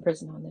goes to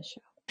prison on this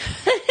show.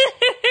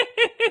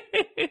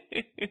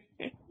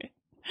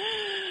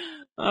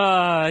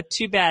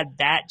 Too bad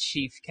that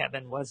Chief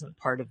Kevin wasn't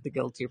part of the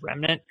guilty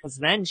remnant, because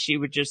then she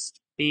would just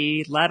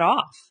be let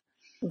off.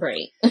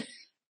 Right.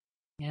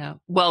 Yeah.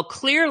 Well,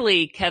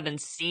 clearly Kevin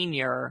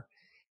Sr.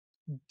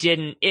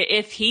 didn't,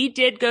 if he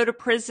did go to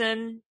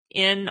prison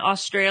in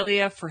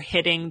Australia for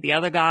hitting the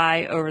other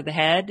guy over the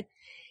head,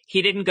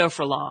 he didn't go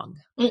for long.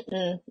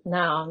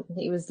 No,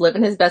 he was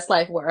living his best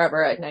life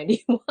wherever at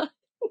 91.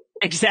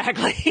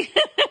 Exactly.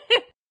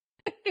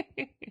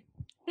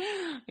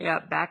 Yeah,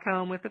 back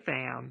home with the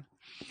fam.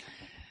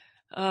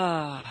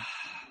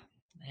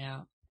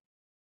 Yeah.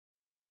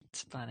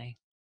 It's funny.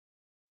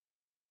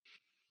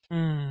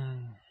 I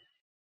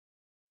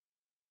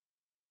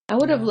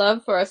would have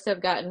loved for us to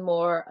have gotten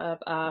more of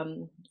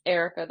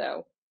Erica,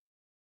 though.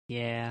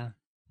 Yeah.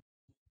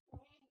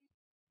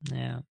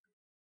 Yeah.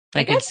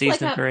 Like in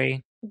season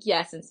 3.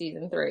 Yes, in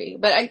season 3.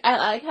 But I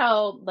like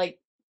how, like,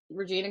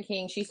 Regina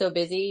King, she's so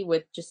busy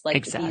with just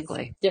like these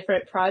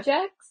different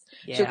projects.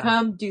 Yeah. She'll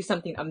come do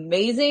something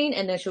amazing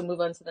and then she'll move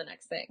on to the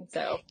next thing.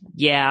 So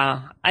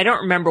yeah, I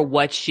don't remember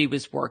what she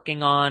was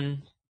working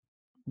on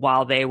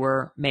while they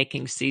were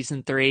making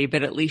season 3,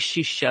 but at least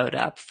she showed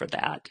up for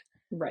that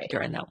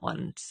during that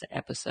one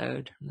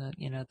episode.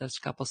 Those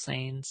couple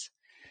scenes.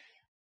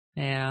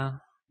 Yeah,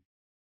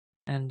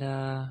 and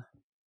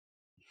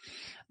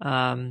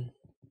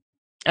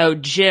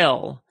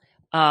Jill.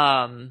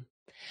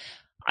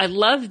 I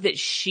love that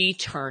she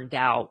turned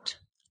out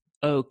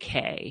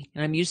okay.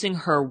 And I'm using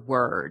her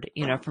word,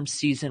 from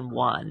season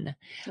 1.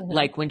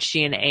 Like when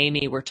she and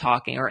Amy were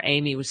talking, or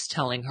Amy was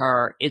telling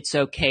her it's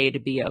okay to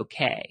be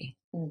okay.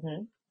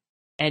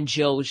 And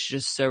Jill was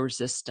just so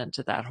resistant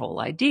to that whole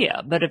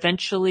idea. But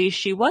eventually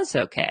she was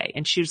okay.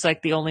 And she was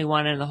like the only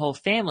one in the whole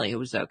family who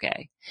was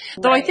okay.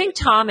 Though I think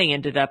Tommy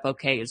ended up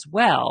okay as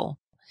well.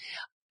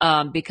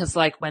 because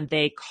like when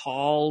they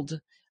called,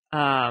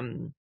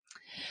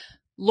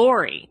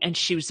 Lori and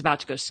she was about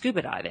to go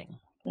scuba diving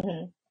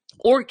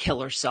or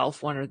kill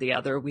herself, one or the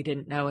other. We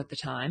didn't know at the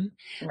time.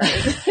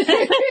 Right.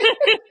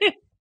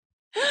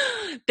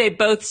 They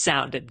both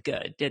sounded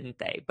good, didn't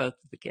they? Both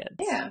of the kids.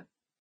 Yeah.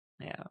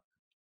 Yeah.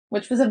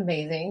 Which was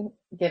amazing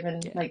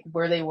given like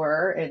where they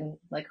were and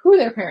like who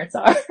their parents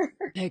are.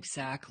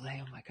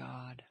 Exactly. Oh my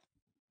God.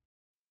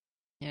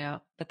 Yeah.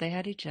 But they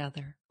had each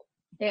other.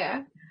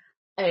 Yeah.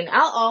 And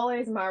I'll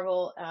always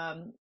marvel,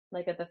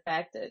 like at the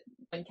fact that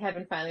when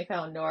Kevin finally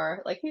found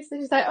Nora, like he's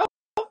just like,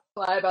 oh,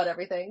 lie about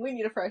everything. We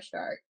need a fresh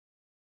start.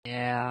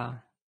 Yeah.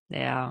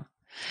 Yeah.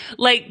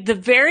 Like the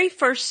very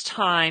first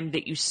time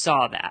that you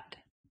saw that,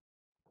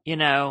 you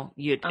know,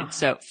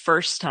 so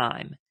first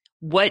time,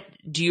 what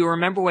do you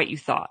remember what you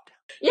thought?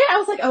 Yeah, I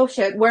was like, oh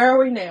shit, where are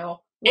we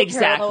now? What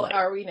exactly. parallel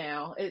are we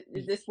now?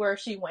 Is this where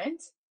she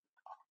went?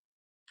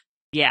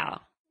 Yeah.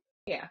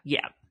 Yeah.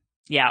 Yeah.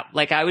 Yeah.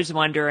 Like I was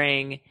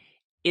wondering,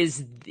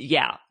 is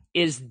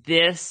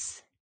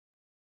this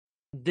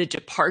the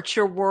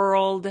departure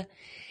world?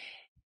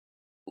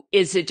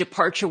 Is it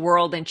departure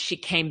world and she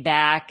came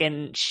back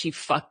and she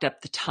fucked up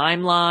the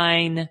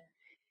timeline?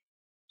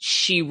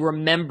 She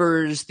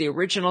remembers the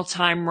original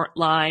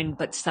timeline,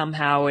 but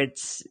somehow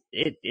it's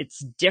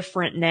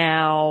different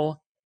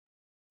now.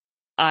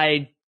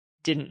 I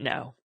didn't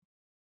know.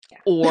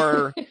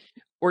 Yeah.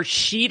 Or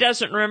she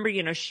doesn't remember,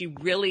 you know, she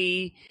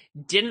really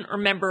didn't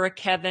remember a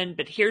Kevin,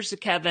 but here's a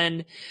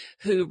Kevin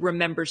who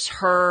remembers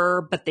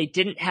her, but they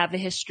didn't have a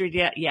history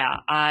yet. Yeah,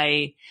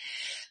 I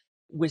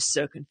was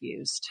so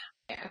confused.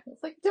 Yeah,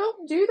 it's like,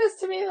 don't do this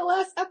to me in the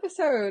last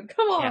episode.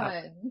 Come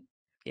on.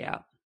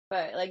 Yeah.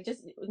 But like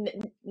just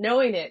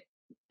knowing it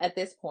at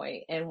this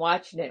point and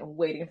watching it and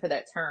waiting for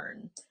that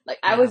turn. Like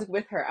I was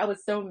with her. I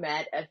was so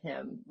mad at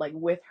him, like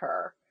with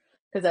her.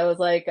 Cause I was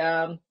like,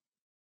 come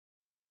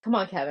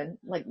on, Kevin.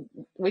 Like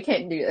we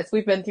can't do this.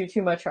 We've been through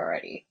too much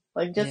already.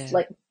 Like just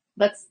like,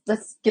 let's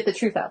get the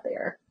truth out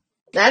there.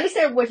 And I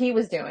understand what he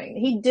was doing.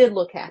 He did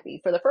look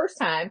happy for the first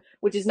time,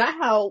 which is not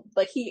how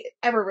like he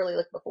ever really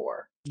looked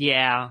before.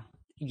 Yeah.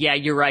 Yeah,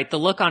 you're right. The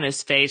look on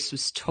his face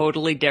was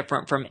totally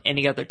different from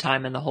any other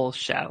time in the whole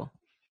show.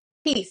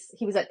 Peace.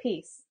 He was at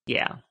peace.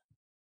 Yeah.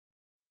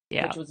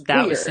 Yeah. Which was that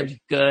weird. Was some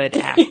good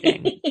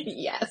acting.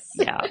 Yes.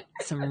 Yeah.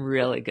 Some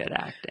really good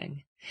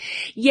acting.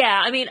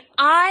 Yeah. I mean,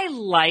 I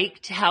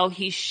liked how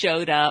he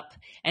showed up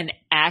and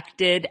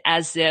acted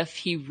as if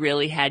he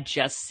really had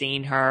just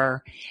seen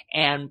her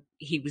and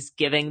he was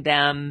giving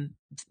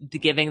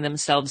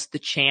themselves the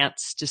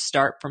chance to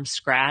start from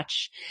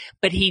scratch.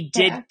 But he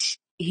did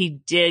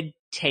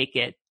take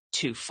it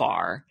too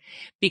far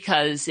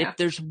because if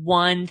there's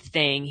one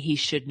thing he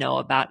should know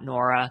about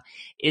Nora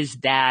is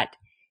that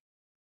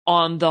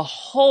on the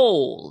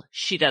whole,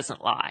 she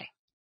doesn't lie.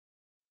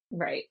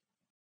 Right.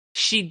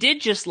 She did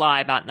just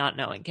lie about not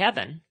knowing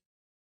Kevin.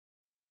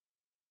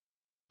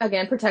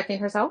 Again, protecting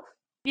herself?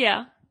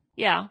 Yeah.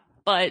 Yeah.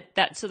 But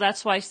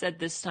that's why I said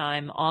this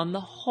time on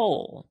the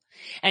whole.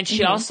 And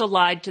she also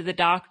lied to the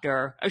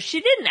doctor. Or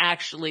she didn't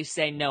actually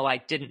say, no, I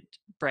didn't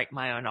break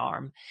my own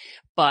arm.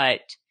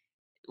 But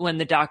when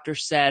the doctor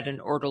said an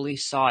orderly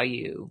saw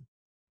you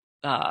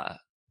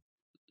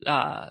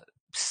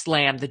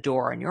slam the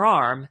door on your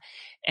arm,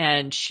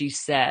 and she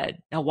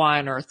said, now why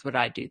on earth would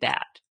I do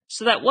that?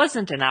 So that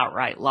wasn't an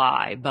outright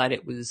lie, but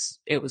it was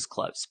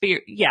close. But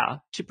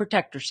to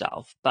protect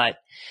herself. But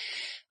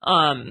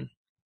on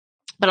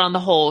the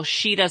whole,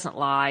 she doesn't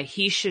lie.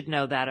 He should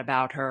know that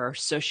about her.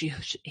 So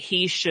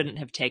he shouldn't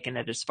have taken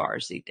it as far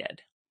as he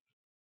did.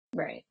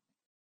 Right.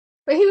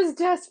 But he was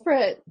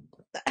desperate.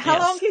 How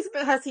long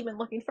has he been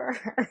looking for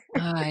her?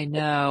 I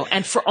know.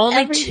 And for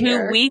only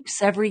 2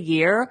 weeks every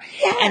year.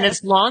 Yes. And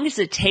as long as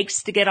it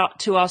takes to get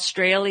to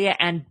Australia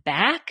and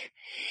back,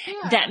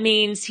 that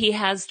means he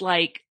has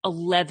like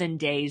 11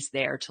 days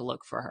there to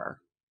look for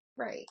her.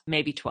 Right.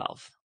 Maybe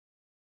 12.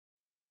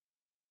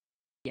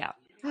 Yeah.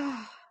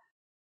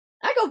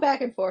 I go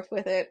back and forth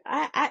with it.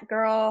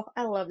 Girl,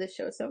 I love this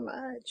show so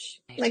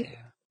much. Me too.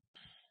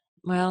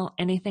 Well,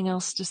 anything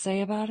else to say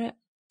about it?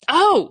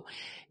 Oh,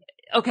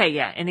 okay.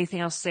 Yeah.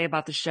 Anything else to say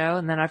about the show?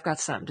 And then I've got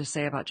something to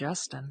say about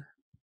Justin.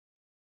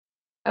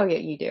 Oh yeah,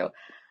 you do.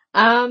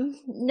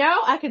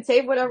 No, I can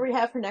save whatever we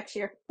have for next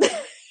year. We're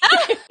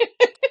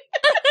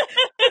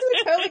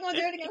totally going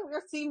to do it again. We're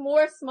going to see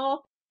more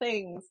small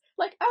things.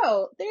 Like,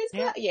 oh, there's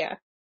that. Yeah.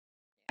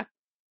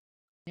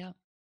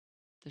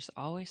 There's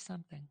always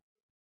something.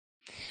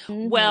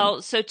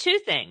 Well, so 2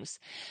 things.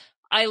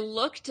 I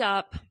looked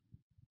up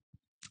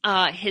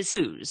his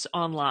tattoos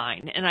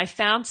online and I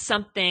found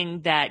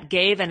something that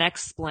gave an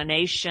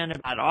explanation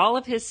about all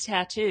of his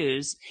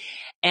tattoos.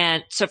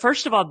 And so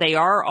first of all, they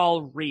are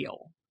all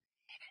real.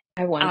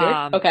 I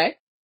wonder. Okay.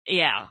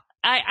 Yeah.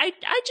 I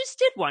just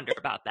did wonder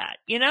about that.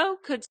 You know,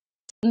 could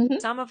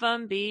some of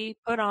them be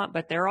put on,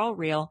 but they're all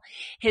real.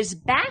 His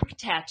back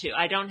tattoo,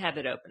 I don't have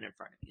it open in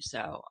front of you,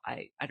 so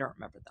I don't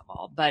remember them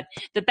all. But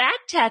the back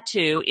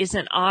tattoo is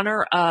in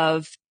honor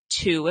of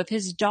 2 of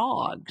his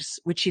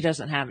dogs, which he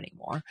doesn't have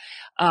anymore.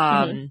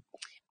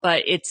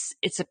 but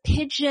it's a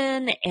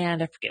pigeon,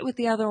 and I forget what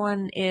the other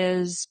one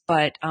is,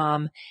 but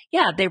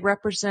yeah, they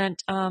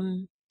represent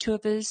two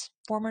of his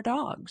former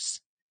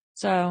dogs.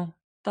 So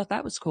thought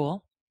that was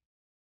cool.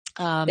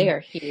 They are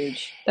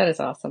huge. That is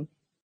awesome.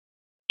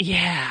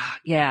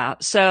 Yeah.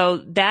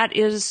 So that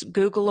is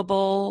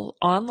Googleable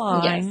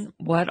online. Yes.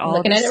 What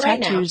all these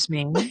tattoos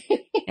mean.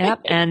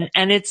 Yep. And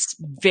it's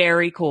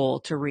very cool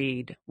to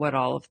read what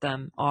all of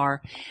them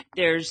are.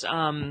 There's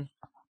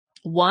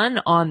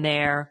one on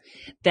there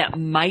that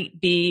might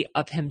be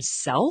of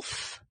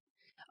himself.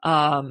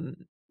 That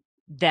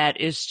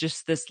is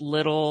just this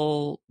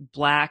little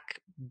black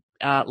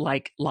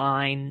like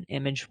line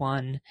image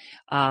one.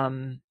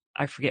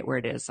 I forget where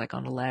it is, like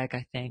on a leg,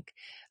 I think.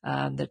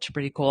 That's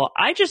pretty cool.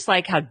 I just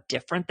like how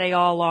different they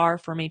all are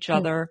from each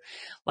other.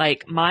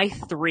 Like my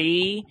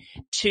 3,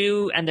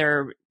 2, and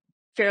they're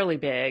fairly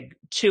big,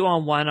 2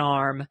 on one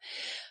arm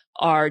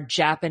are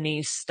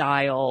Japanese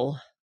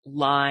style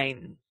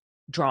line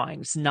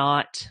drawings,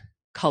 not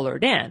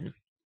colored in.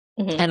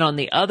 And on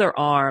the other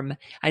arm,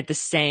 I had the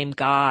same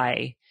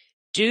guy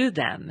do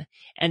them.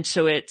 And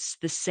so it's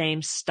the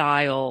same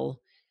style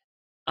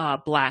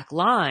black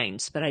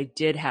lines, but I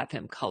did have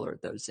him color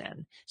those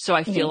in. So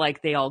I feel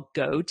like they all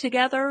go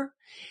together,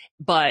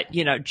 but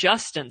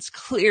Justin's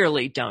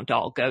clearly don't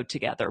all go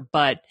together,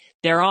 but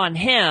they're on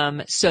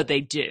him. So they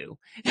do.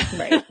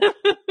 Right.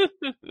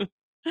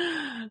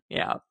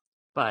 Yeah.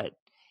 But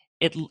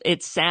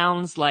it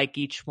sounds like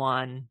each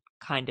one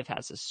kind of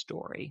has a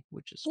story,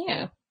 which is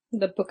cool.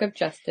 The Book of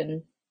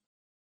Justin.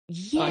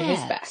 Yes. On his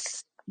back.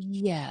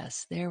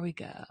 Yes. There we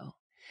go.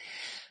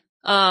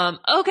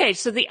 Okay.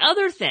 So the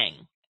other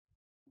thing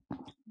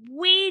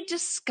we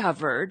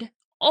discovered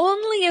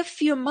only a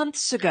few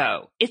months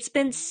ago, it's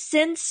been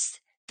since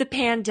the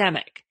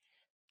pandemic,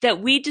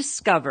 that we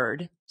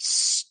discovered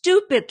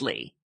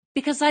stupidly,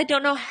 because I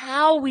don't know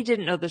how we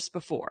didn't know this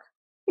before,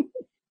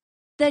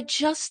 that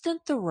Justin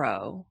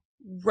Theroux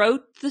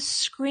wrote the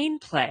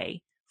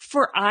screenplay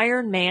for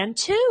Iron Man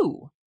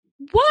 2.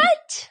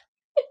 What?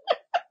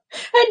 I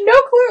had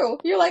no clue.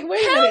 You're like,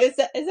 wait a minute, is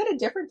that a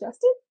different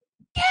Justin?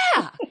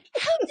 Yeah.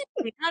 How did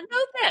we not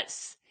know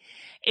this?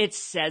 It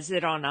says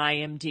it on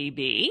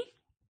IMDb.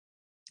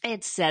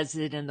 It says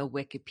it in the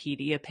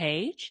Wikipedia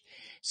page.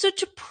 So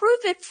to prove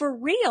it for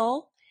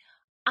real,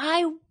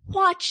 I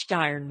watched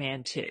Iron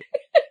Man 2.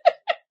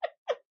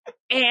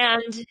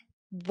 And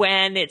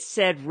when it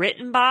said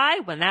written by,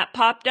 when that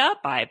popped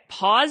up, I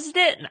paused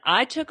it and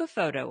I took a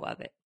photo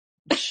of it.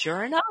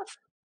 Sure enough,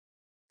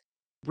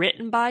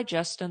 written by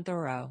Justin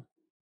Theroux.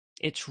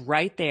 It's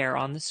right there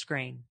on the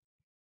screen.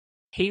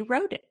 He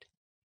wrote it.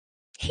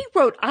 He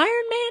wrote Iron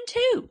Man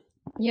 2.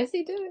 Yes,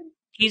 he did.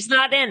 He's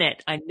not in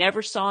it. I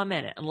never saw him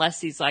in it,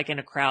 unless he's like in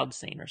a crowd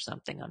scene or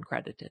something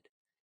uncredited.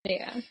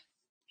 Yeah.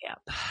 Yeah.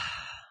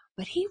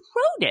 But he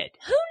wrote it.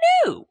 Who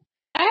knew?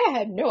 I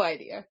had no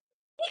idea.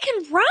 He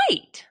can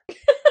write.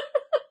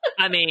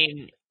 I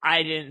mean,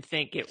 I didn't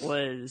think it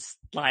was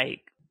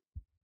like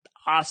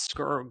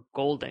Oscar or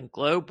Golden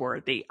Globe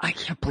worthy. I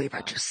can't believe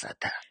I just said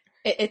that.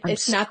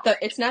 It's not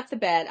the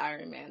bad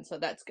Iron Man, so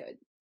that's good.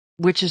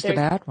 Which is the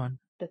bad one?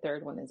 The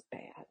third one is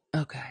bad.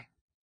 Okay.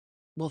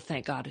 Well,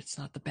 thank God it's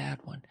not the bad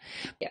one.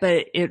 Yeah.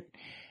 But it's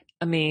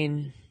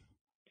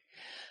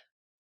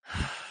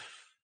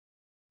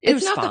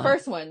not fine. The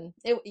first one.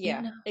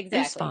 Exactly. It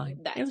was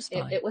fine. It was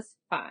fine. It was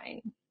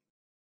fine.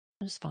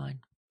 It was fine.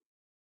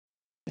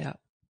 Yeah.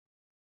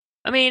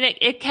 I mean,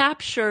 it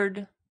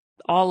captured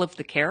all of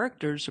the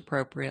characters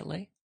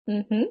appropriately.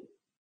 Mm-hmm.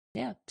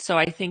 Yeah. So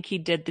I think he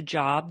did the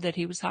job that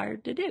he was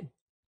hired to do.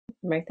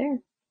 Right there.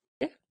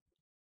 Yeah.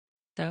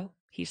 So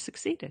he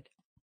succeeded.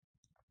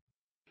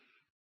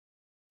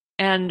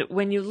 And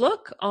when you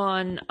look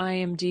on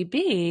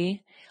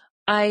IMDb,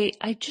 I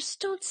just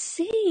don't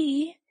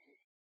see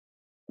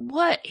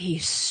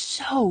he's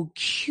so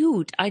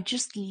cute. I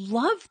just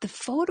love the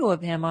photo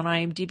of him on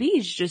IMDb.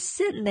 He's just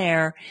sitting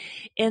there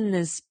in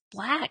this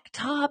black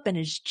top and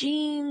his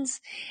jeans,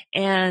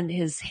 and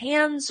his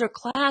hands are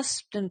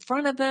clasped in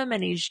front of him,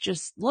 and he's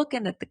just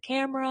looking at the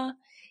camera.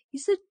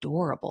 He's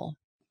adorable.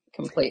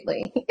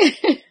 Completely.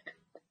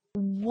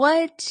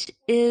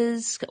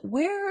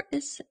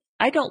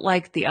 I don't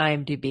like the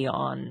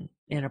IMDb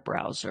in a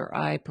browser.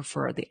 I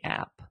prefer the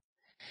app.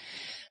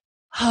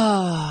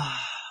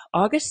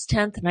 August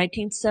 10th,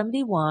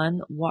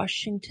 1971,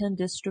 Washington,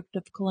 District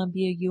of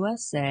Columbia,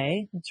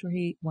 USA. That's where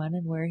he went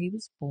and where he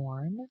was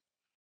born.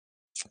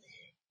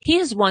 He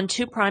has won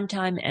 2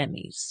 Primetime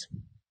Emmys.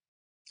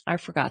 I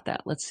forgot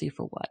that. Let's see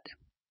for what.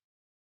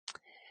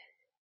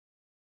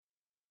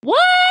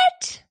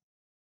 What?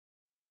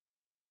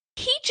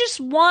 He just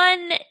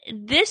won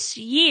this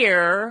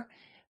year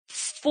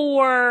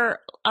for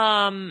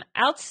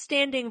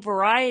Outstanding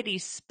Variety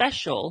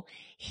Special.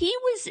 He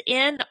was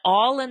in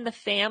All in the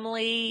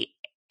Family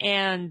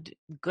and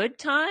Good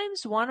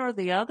Times, one or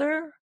the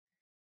other.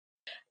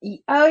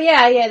 Oh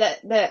yeah,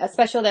 a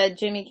special that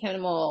Jimmy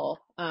Kimmel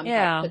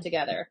put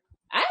together.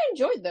 I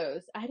enjoyed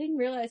those. I didn't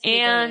realize.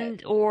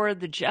 Or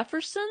the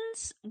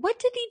Jeffersons. What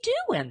did he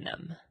do in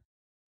them?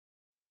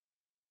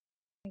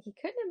 He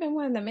couldn't have been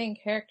one of the main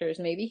characters.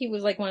 Maybe he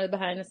was like one of the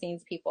behind the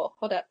scenes people.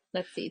 Hold up.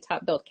 Let's see.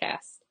 Top build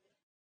cast.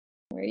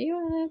 Where are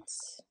you at?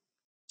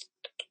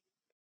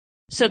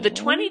 So the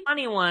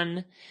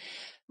 2021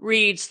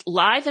 reads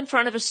live in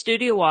front of a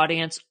studio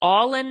audience,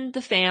 All in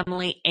the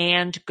Family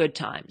and Good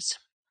Times.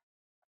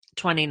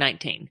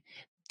 2019.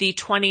 The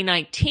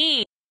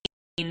 2019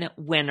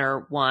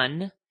 winner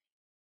one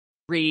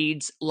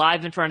reads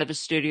live in front of a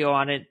studio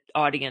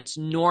audience,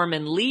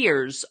 Norman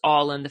Lear's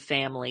All in the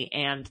Family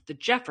and The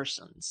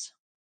Jeffersons.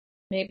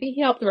 Maybe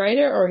he helped write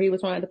it, or he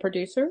was one of the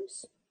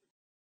producers.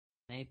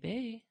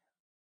 Maybe.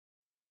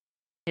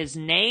 His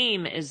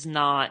name is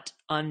not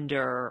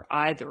under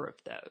either of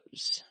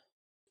those.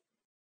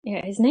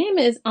 Yeah, his name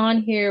is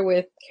on here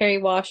with Kerry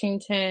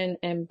Washington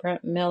and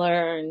Brent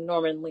Miller and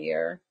Norman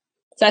Lear.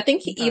 So I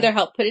think he either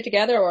helped put it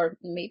together, or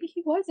maybe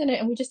he was in it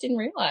and we just didn't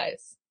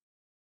realize.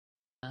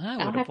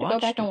 I'll have to go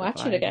back and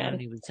watch it again.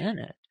 He was in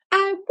it.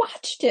 I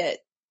watched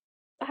it.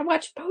 I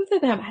watched both of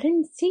them. I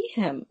didn't see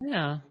him.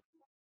 Yeah.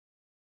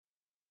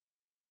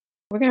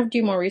 We're going to have to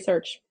do more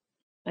research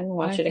and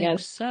watch it again.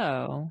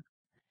 So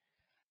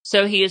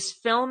he is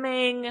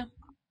filming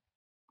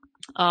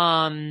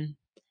the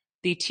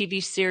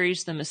TV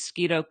series The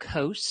Mosquito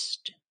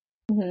Coast.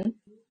 Mm-hmm.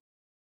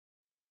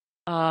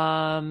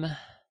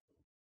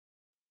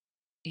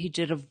 He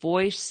did a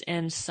voice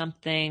in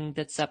something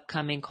that's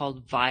upcoming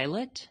called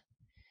Violet.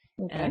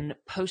 Okay. And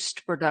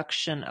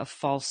post-production of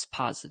False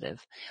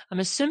Positive.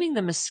 I'm assuming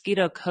The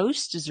Mosquito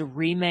Coast is a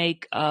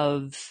remake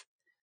of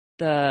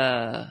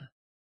the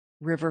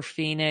River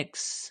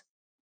Phoenix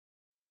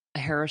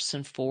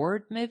Harrison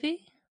Ford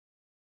movie,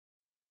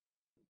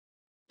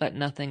 but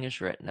nothing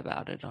is written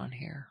about it on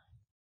here.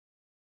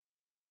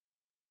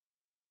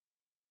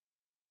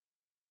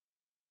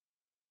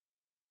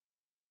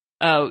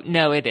 Oh,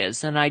 no, it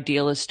is. An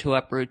idealist who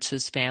uproots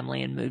his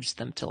family and moves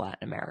them to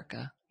Latin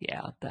America.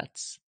 Yeah,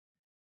 that's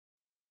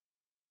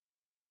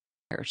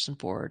Harrison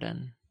Ford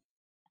and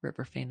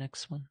River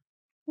Phoenix one.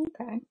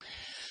 Okay.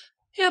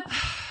 Yep.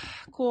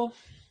 Cool.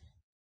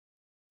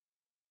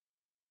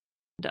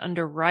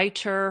 Under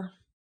writer,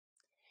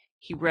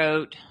 he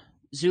wrote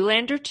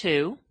Zoolander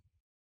 2.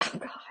 Oh,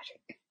 God.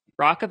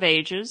 Rock of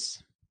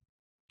Ages.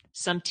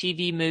 Some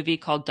TV movie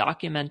called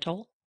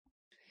Documental.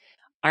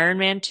 Iron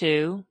Man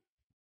 2.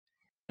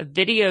 A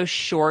video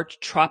short,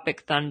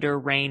 Tropic Thunder,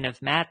 Reign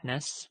of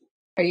Madness.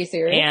 Are you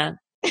serious? And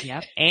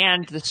yep,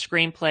 and the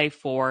screenplay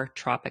for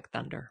Tropic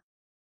Thunder.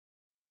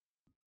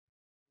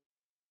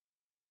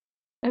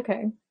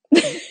 Okay.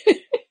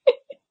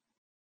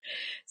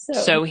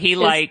 So he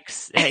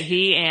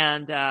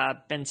and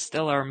Ben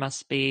Stiller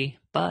must be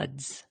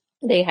buds.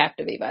 They have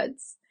to be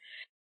buds.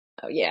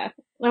 Oh yeah.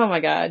 Oh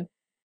my God.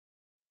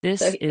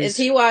 Is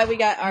he why we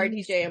got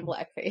RDJ in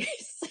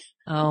blackface?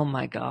 Oh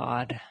my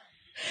God.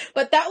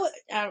 But that was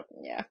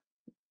yeah.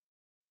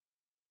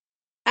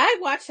 I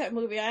watched that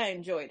movie. I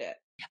enjoyed it.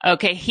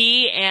 Okay,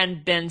 he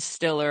and Ben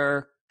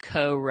Stiller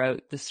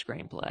co-wrote the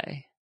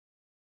screenplay.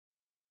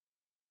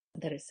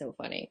 That is so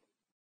funny.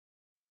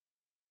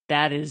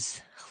 That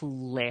is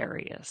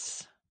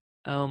hilarious.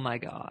 Oh my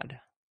God.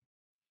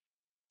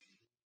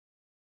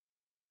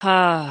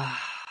 All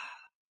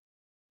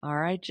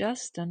right,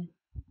 Justin.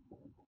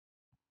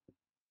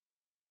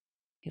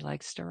 He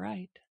likes to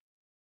write.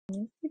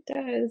 Yes, he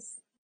does.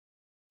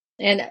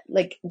 And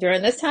like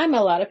during this time,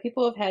 a lot of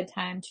people have had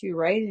time to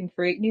write and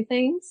create new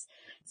things,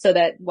 so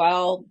that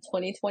while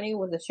 2020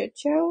 was a shit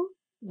show,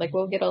 like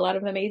we'll get a lot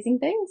of amazing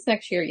things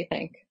next year. You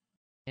think?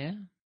 Yeah,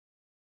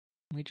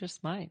 we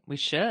just might. We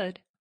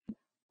should.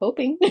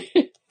 Hoping.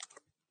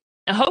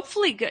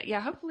 Hopefully good.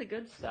 Yeah, hopefully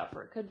good stuff,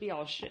 or it could be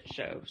all shit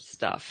show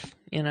stuff.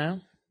 You know.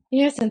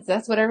 Yeah, since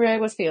that's what everybody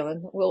was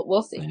feeling.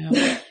 We'll see.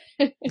 Yeah.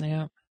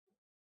 Yeah.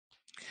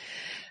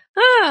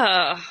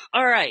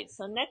 All right.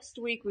 So next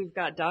week we've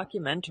got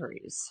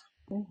documentaries.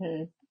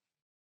 Mm-hmm.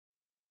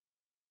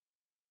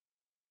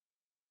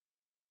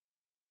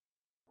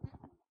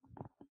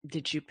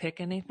 Did you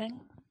pick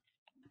anything?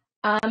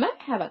 I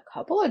have a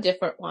couple of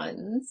different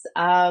ones.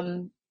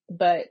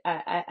 But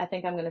I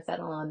think I'm gonna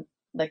settle on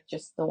like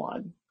just the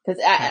one,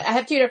 because I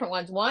have two different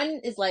ones.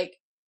 One is like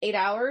 8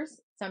 hours,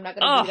 so I'm not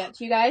gonna do that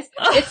to you guys.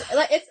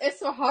 It's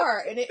for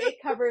horror, and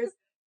it covers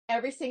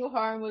every single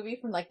horror movie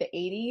from like the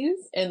 80s,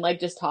 and like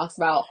just talks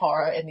about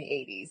horror in the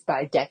 80s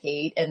by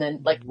decade, and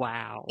then like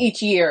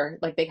each year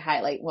like they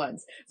highlight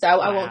ones. So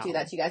I won't do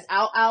that to you guys.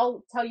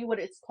 I'll tell you what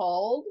it's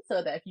called,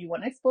 so that if you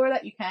want to explore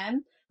that, you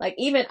can. Like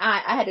even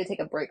I had to take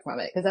a break from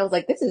it because I was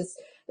like, this is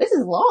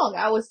long.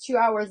 I was 2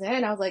 hours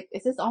in. I was like,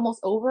 is this almost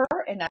over?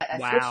 And I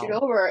switched it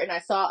over, and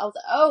I was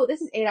like, oh,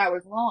 this is 8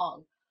 hours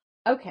long.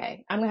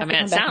 Okay, I'm gonna have to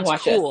come back and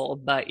watch it. It sounds cool,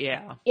 but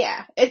yeah.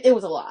 Yeah, it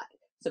was a lot.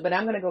 So, but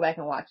I'm gonna go back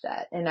and watch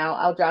that, and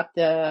I'll drop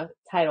the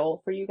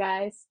title for you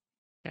guys.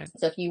 Okay.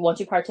 So if you want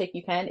to partake,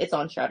 you can. It's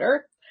on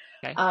Shudder.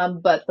 Okay.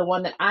 But the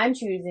one that I'm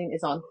choosing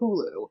is on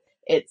Hulu.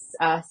 It's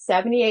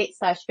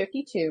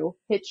 78/52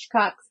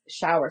 Hitchcock's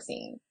Shower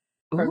Scene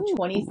from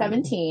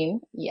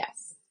 2017.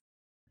 Yes.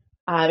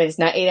 It's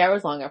not 8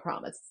 hours long, I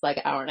promise. It's like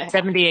an hour and a half.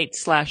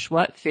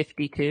 78/what?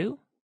 52?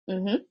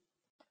 Mm-hmm.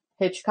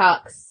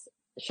 Hitchcock's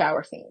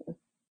shower scene.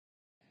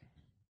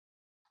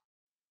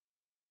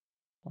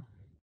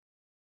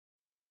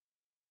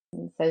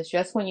 It says,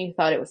 just when you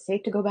thought it was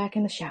safe to go back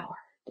in the shower,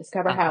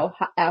 discover how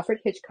Alfred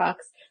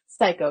Hitchcock's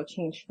Psycho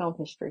changed film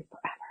history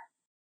forever.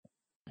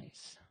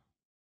 Nice.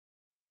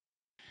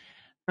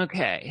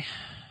 Okay.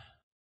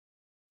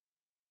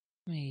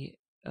 Let me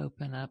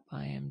open up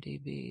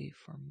IMDb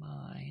for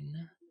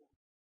mine.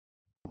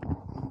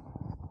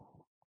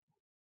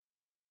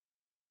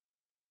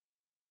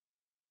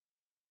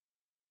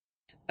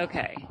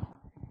 Okay.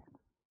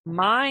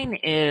 Mine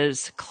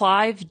is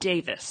Clive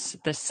Davis,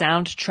 The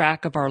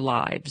Soundtrack of Our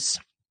Lives.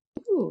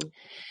 Ooh.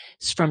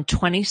 It's from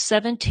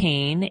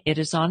 2017. It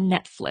is on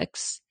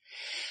Netflix.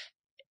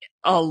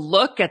 A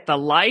look at the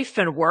life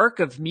and work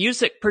of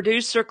music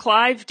producer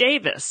Clive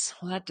Davis.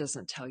 Well, that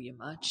doesn't tell you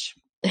much.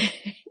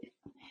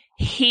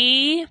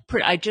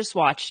 I just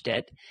watched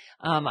it.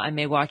 I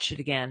may watch it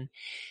again.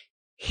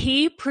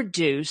 He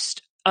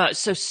produced,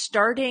 so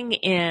starting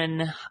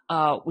in,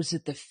 was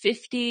it the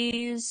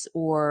 50s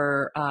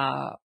or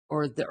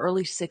the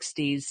early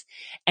 60s,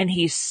 and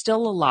he's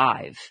still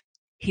alive.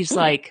 He's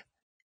like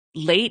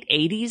late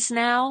 80s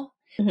now.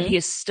 Mm-hmm. He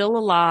is still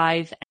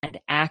alive and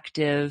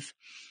active.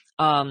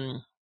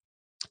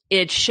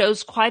 It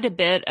shows quite a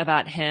bit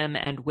about him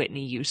and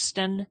Whitney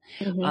Houston,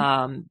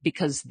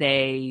 because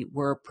they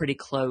were pretty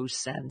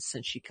close, and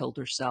since she killed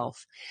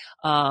herself,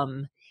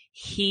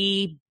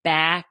 he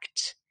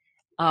backed,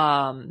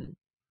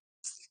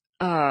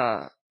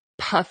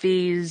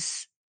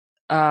 Puffy's,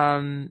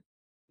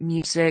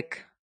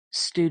 music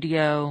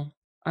studio.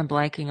 I'm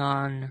blanking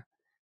on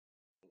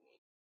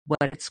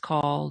what it's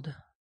called.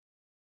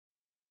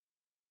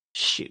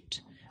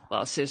 Shoot.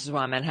 Well, so this is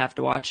why I'm going to have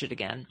to watch it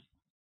again.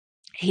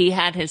 He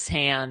had his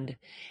hand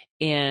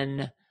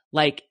in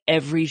like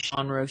every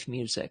genre of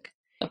music.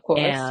 Of course.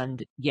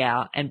 And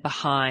and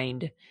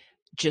behind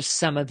just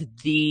some of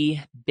the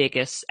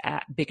biggest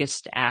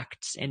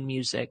acts in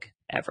music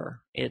ever.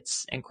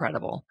 It's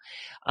incredible.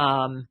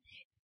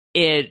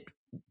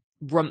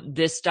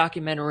 This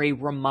documentary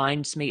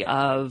reminds me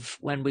of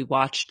when we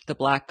watched The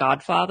Black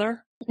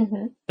Godfather,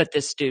 but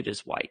this dude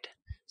is white.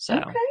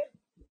 So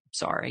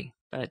sorry,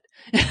 but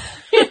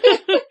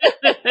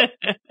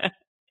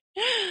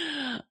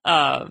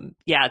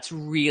it's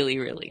really,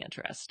 really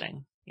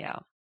interesting. Yeah.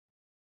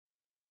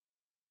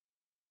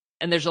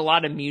 And there's a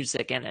lot of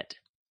music in it.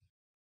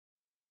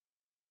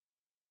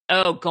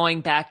 Oh,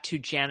 going back to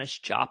Janis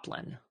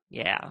Joplin.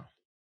 Yeah.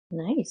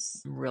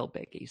 Nice. Real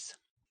biggies.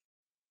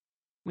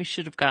 We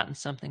should have gotten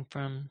something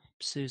from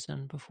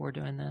Susan before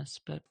doing this,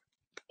 but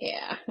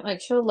yeah,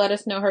 like she'll let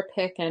us know her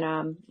pick,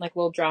 and like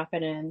we'll drop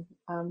it in,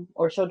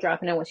 or she'll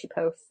drop it in when she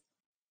posts.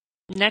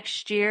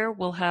 Next year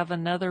we'll have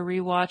another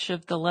rewatch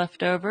of The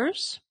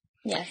Leftovers.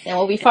 Yes, and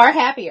we'll be far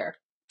happier.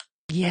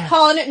 Yes. I'm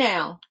calling it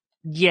now.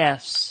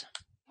 Yes.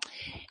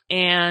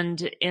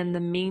 And in the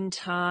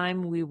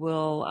meantime, we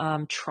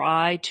will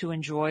try to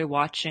enjoy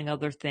watching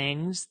other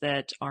things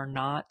that are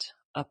not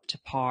up to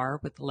par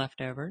with The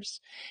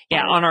Leftovers.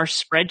 Yeah, on our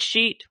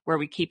spreadsheet where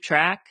we keep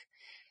track,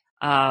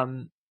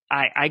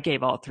 I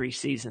gave all 3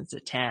 seasons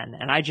a 10,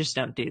 and I just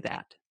don't do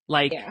that.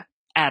 Like,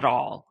 at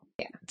all.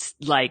 Yeah. It's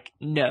like,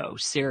 no,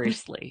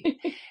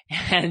 seriously.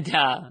 And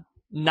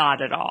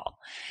not at all.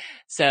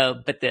 So,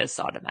 but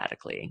this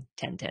automatically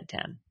 10, 10,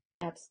 10.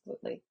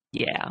 Absolutely.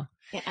 Yeah.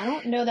 Yeah, I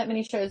don't know that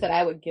many shows that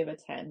I would give a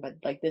 10, but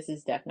like this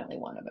is definitely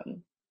one of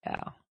them.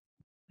 Yeah.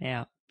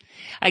 Yeah.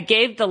 I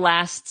gave the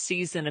last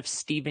season of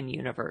Steven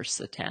Universe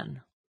a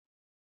 10.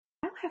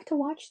 I'll have to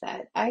watch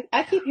that.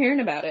 I keep hearing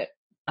about it.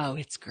 Oh,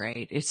 it's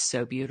great. It's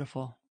so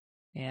beautiful.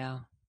 Yeah.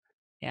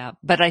 Yeah.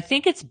 But I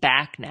think it's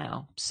back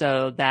now.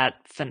 So that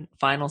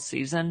final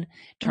season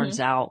turns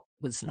out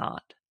was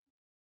not.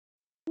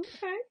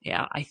 Okay.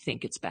 Yeah. I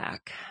think it's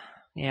back.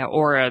 Yeah.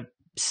 Or a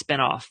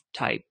spinoff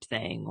type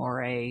thing,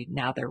 or a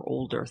now they're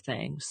older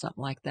thing,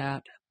 something like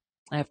that.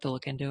 I have to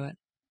look into it.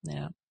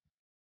 Yeah.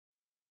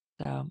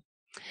 So,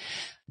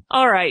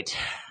 all right.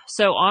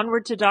 So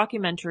onward to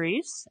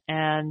documentaries,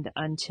 and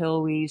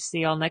until we see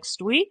y'all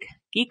next week,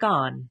 geek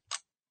on.